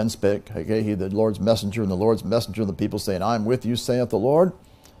 Then spake Haggai the Lord's messenger, and the Lord's messenger and the people, saying, I am with you, saith the Lord.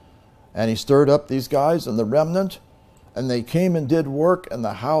 And he stirred up these guys and the remnant, and they came and did work in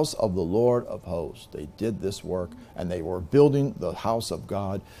the house of the Lord of hosts. They did this work, and they were building the house of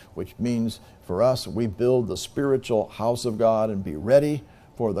God, which means for us, we build the spiritual house of God and be ready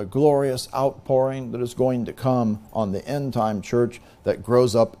for the glorious outpouring that is going to come on the end-time church that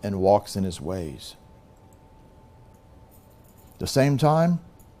grows up and walks in his ways. At the same time,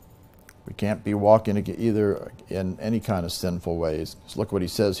 we can't be walking either in any kind of sinful ways. So look what he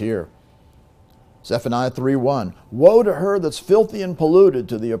says here. Zephaniah 3:1. Woe to her that's filthy and polluted,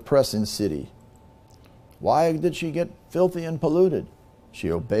 to the oppressing city. Why did she get filthy and polluted? She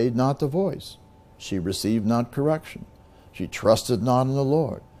obeyed not the voice. She received not correction. She trusted not in the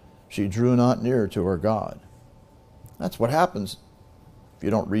Lord. She drew not near to her God. That's what happens. If you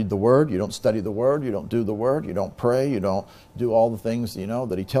don't read the Word, you don't study the Word, you don't do the Word, you don't pray, you don't do all the things,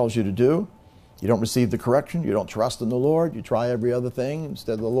 that he tells you to do. You don't receive the correction, you don't trust in the Lord, you try every other thing.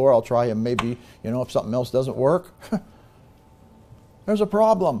 Instead of the Lord, I'll try him maybe, if something else doesn't work. There's a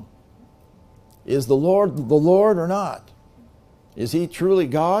problem. Is the Lord or not? Is he truly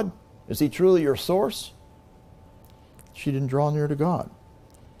God? Is he truly your source? She didn't draw near to God.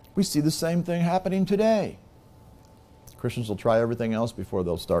 We see the same thing happening today. Christians will try everything else before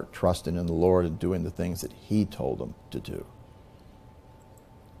they'll start trusting in the Lord and doing the things that He told them to do.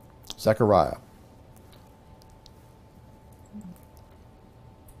 Zechariah.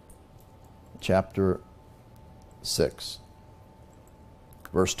 Chapter 6.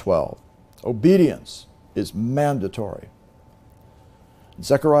 Verse 12. Obedience is mandatory. In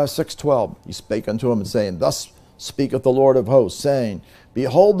Zechariah 6:12, he spake unto him and saying, Thus speaketh the Lord of hosts, saying,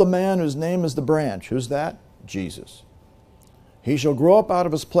 Behold the man whose name is the branch. Who's that? Jesus. He shall grow up out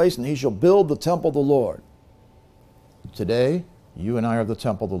of his place, and he shall build the temple of the Lord. Today, you and I are the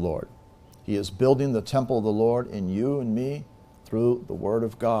temple of the Lord. He is building the temple of the Lord in you and me through the Word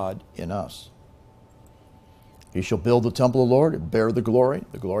of God in us. He shall build the temple of the Lord and bear the glory.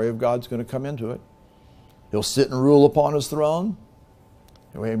 The glory of God's going to come into it. He'll sit and rule upon his throne.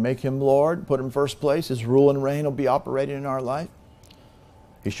 We make him Lord, put him first place. His rule and reign will be operating in our life.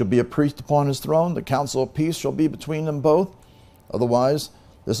 He shall be a priest upon his throne. The counsel of peace shall be between them both. Otherwise,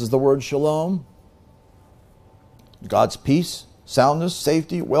 this is the word shalom. God's peace, soundness,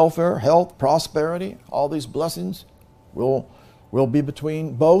 safety, welfare, health, prosperity, all these blessings will be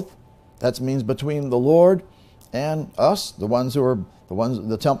between both. That means between the Lord and us, the ones who are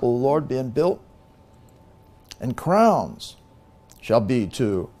the temple of the Lord being built. And crowns shall be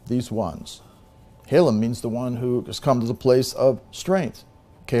to these ones. Halem means the one who has come to the place of strength.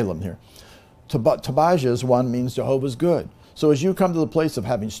 Caleb here. Tobijah's one means Jehovah's good. So as you come to the place of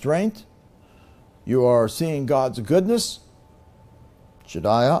having strength, you are seeing God's goodness.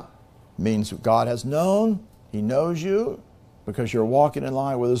 Shadiah means God has known. He knows you because you're walking in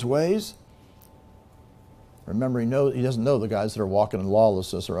line with His ways. Remember, He doesn't know the guys that are walking in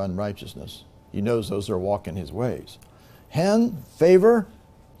lawlessness or unrighteousness. He knows those that are walking His ways. Hen, favor.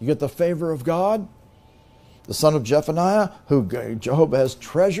 You get the favor of God. The son of Zephaniah, who Jehovah has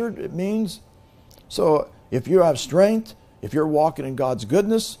treasured, it means. So if you have strength, if you're walking in God's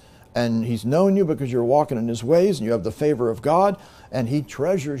goodness, and He's known you because you're walking in His ways, and you have the favor of God, and He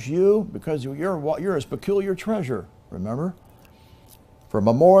treasures you because you're His peculiar treasure, remember? For a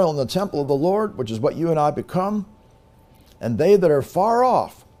memorial in the temple of the Lord, which is what you and I become, and they that are far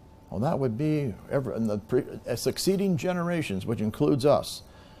off, well, that would be in the succeeding generations, which includes us,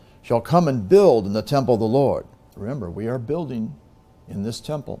 shall come and build in the temple of the Lord. Remember, we are building in this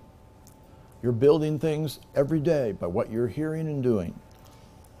temple. You're building things every day by what you're hearing and doing.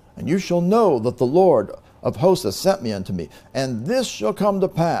 And you shall know that the Lord of hosts has sent me unto me. And this shall come to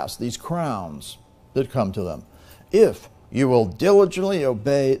pass, these crowns that come to them, if you will diligently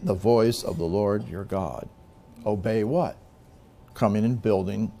obey the voice of the Lord your God. Obey what? Coming and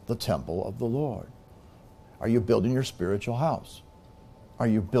building the temple of the Lord. Are you building your spiritual house? Are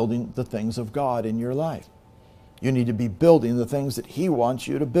you building the things of God in your life? You need to be building the things that He wants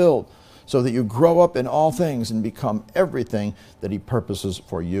you to build so that you grow up in all things and become everything that He purposes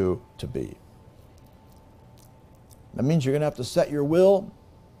for you to be. That means you're going to have to set your will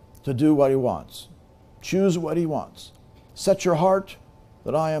to do what He wants. Choose what He wants. Set your heart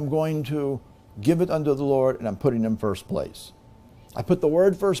that I am going to give it unto the Lord, and I'm putting Him first place. I put the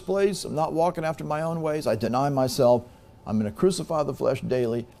Word first place. I'm not walking after my own ways. I deny myself. I'm going to crucify the flesh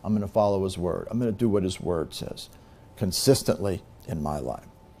daily. I'm going to follow His Word. I'm going to do what His Word says consistently in my life.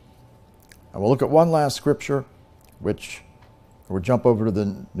 And we'll look at one last scripture, which we'll jump over to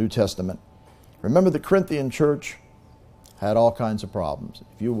the New Testament. Remember, the Corinthian church had all kinds of problems.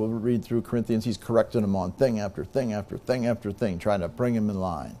 If you will read through Corinthians, he's correcting them on thing after thing after thing after thing, trying to bring them in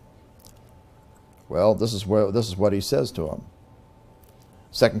line. Well, this is what he says to them.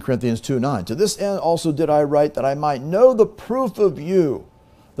 2 Corinthians 2:9. To this end also did I write, that I might know the proof of you,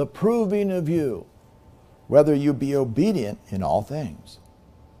 the proving of you, whether you be obedient in all things.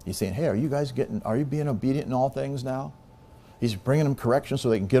 He's saying, hey, are you being obedient in all things now? He's bringing them correction so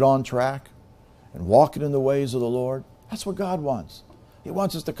they can get on track and walking in the ways of the Lord. That's what God wants. He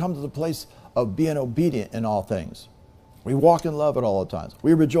wants us to come to the place of being obedient in all things. We walk in love at all the times.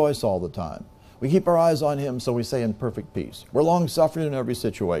 We rejoice all the time. We keep our eyes on Him, so we say in perfect peace. We're long-suffering in every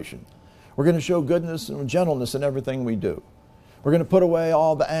situation. We're going to show goodness and gentleness in everything we do. We're going to put away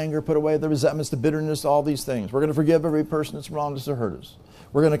all the anger, put away the resentments, the bitterness, all these things. We're going to forgive every person that's wronged us or hurt us.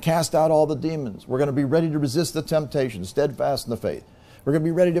 We're going to cast out all the demons. We're going to be ready to resist the temptation, steadfast in the faith. We're going to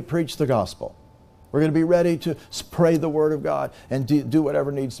be ready to preach the gospel. We're going to be ready to pray the Word of God and do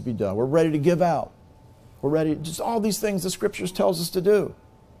whatever needs to be done. We're ready to give out. We're ready, just all these things the Scriptures tells us to do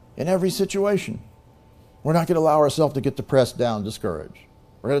in every situation. We're not going to allow ourselves to get depressed, down, discouraged.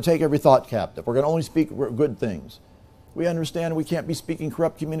 We're going to take every thought captive. We're going to only speak good things. We understand we can't be speaking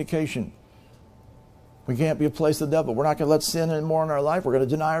corrupt communication. We can't be a place of the devil. We're not going to let sin in more in our life. We're going to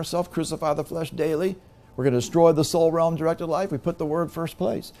deny ourselves, crucify the flesh daily. We're going to destroy the soul realm directed life. We put the word first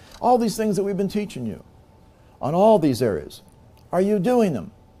place. All these things that we've been teaching you on all these areas. Are you doing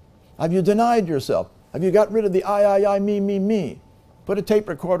them? Have you denied yourself? Have you got rid of the I, me? Put a tape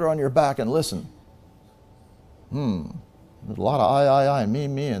recorder on your back and listen. There's a lot of I, and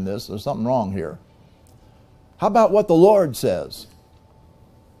me in this. There's something wrong here. How about what the Lord says?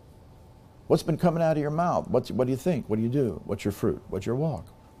 What's been coming out of your mouth? What do you think? What do you do? What's your fruit? What's your walk?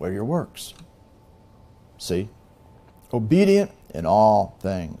 What are your works? See? Obedient in all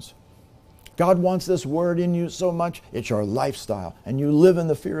things. God wants this word in you so much, it's your lifestyle. And you live in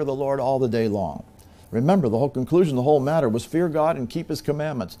the fear of the Lord all the day long. Remember, the whole conclusion, the whole matter was fear God and keep His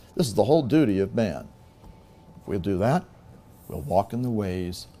commandments. This is the whole duty of man. If we'll do that, we'll walk in the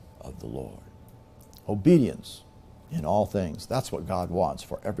ways of the Lord. Obedience in all things. That's what God wants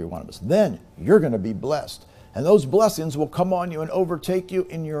for every one of us. Then you're going to be blessed. And those blessings will come on you and overtake you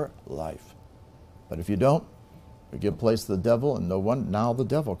in your life. But if you don't, we give place to the devil, and now the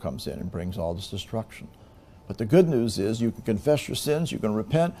devil comes in and brings all this destruction. But the good news is you can confess your sins, you can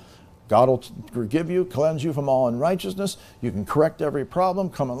repent, God will forgive you, cleanse you from all unrighteousness, you can correct every problem,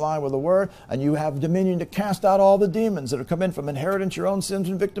 come in line with the word, and you have dominion to cast out all the demons that have come in from inheritance, your own sins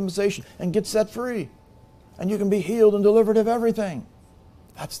and victimization, and get set free. And you can be healed and delivered of everything.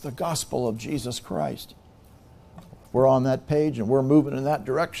 That's the gospel of Jesus Christ. If we're on that page and we're moving in that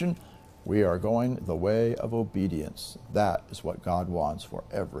direction, we are going the way of obedience. That is what God wants for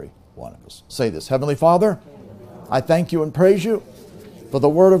every one of us. Say this. Heavenly Father, I thank you and praise you for the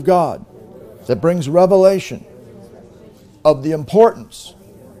Word of God that brings revelation of the importance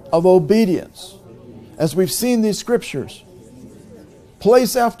of obedience. As we've seen these scriptures,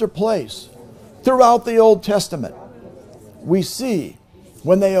 place after place, throughout the Old Testament, we see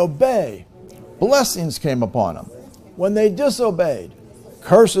when they obey, blessings came upon them. When they disobeyed,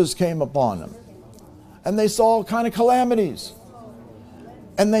 curses came upon them. And they saw all kind of calamities.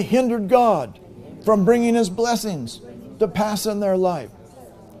 And they hindered God from bringing His blessings to pass in their life.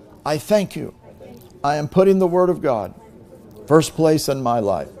 I thank you. I am putting the Word of God first place in my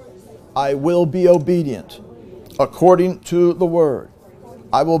life. I will be obedient according to the Word.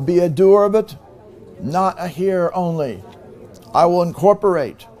 I will be a doer of it, not a hearer only. I will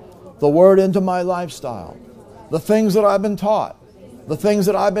incorporate the Word into my lifestyle. The things that I've been taught, the things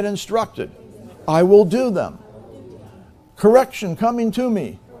that I've been instructed, I will do them. Correction coming to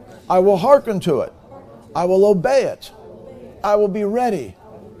me, I will hearken to it. I will obey it. I will be ready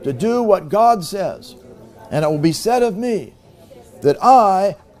to do what God says. And it will be said of me that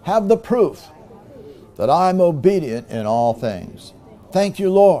I have the proof that I'm obedient in all things. Thank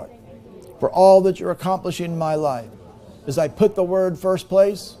you, Lord, for all that you're accomplishing in my life. As I put the Word first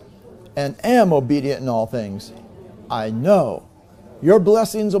place and am obedient in all things, I know your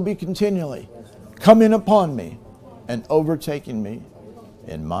blessings will be continually coming upon me and overtaking me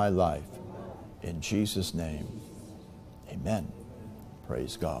in my life. In Jesus' name, amen.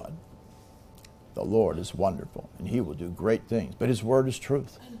 Praise God. The Lord is wonderful, and He will do great things. But His Word is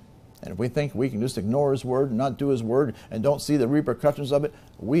truth. And if we think we can just ignore His Word and not do His Word and don't see the repercussions of it,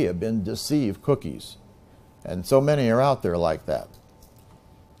 we have been deceived cookies. And so many are out there like that,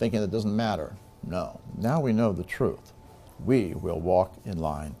 thinking it doesn't matter. No. Now we know the truth. We will walk in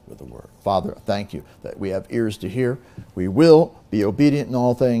line with the Word. Father, thank you that we have ears to hear. We will be obedient in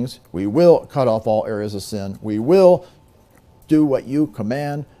all things. We will cut off all areas of sin. We will do what you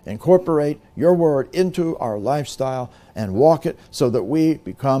command, incorporate your Word into our lifestyle and walk it so that we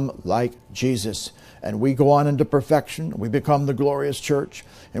become like Jesus. And we go on into perfection. We become the glorious church.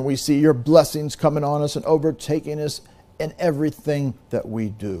 And we see your blessings coming on us and overtaking us in everything that we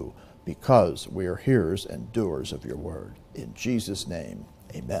do, because we are hearers and doers of your Word. In Jesus' name,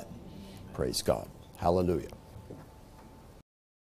 amen. Praise God. Hallelujah.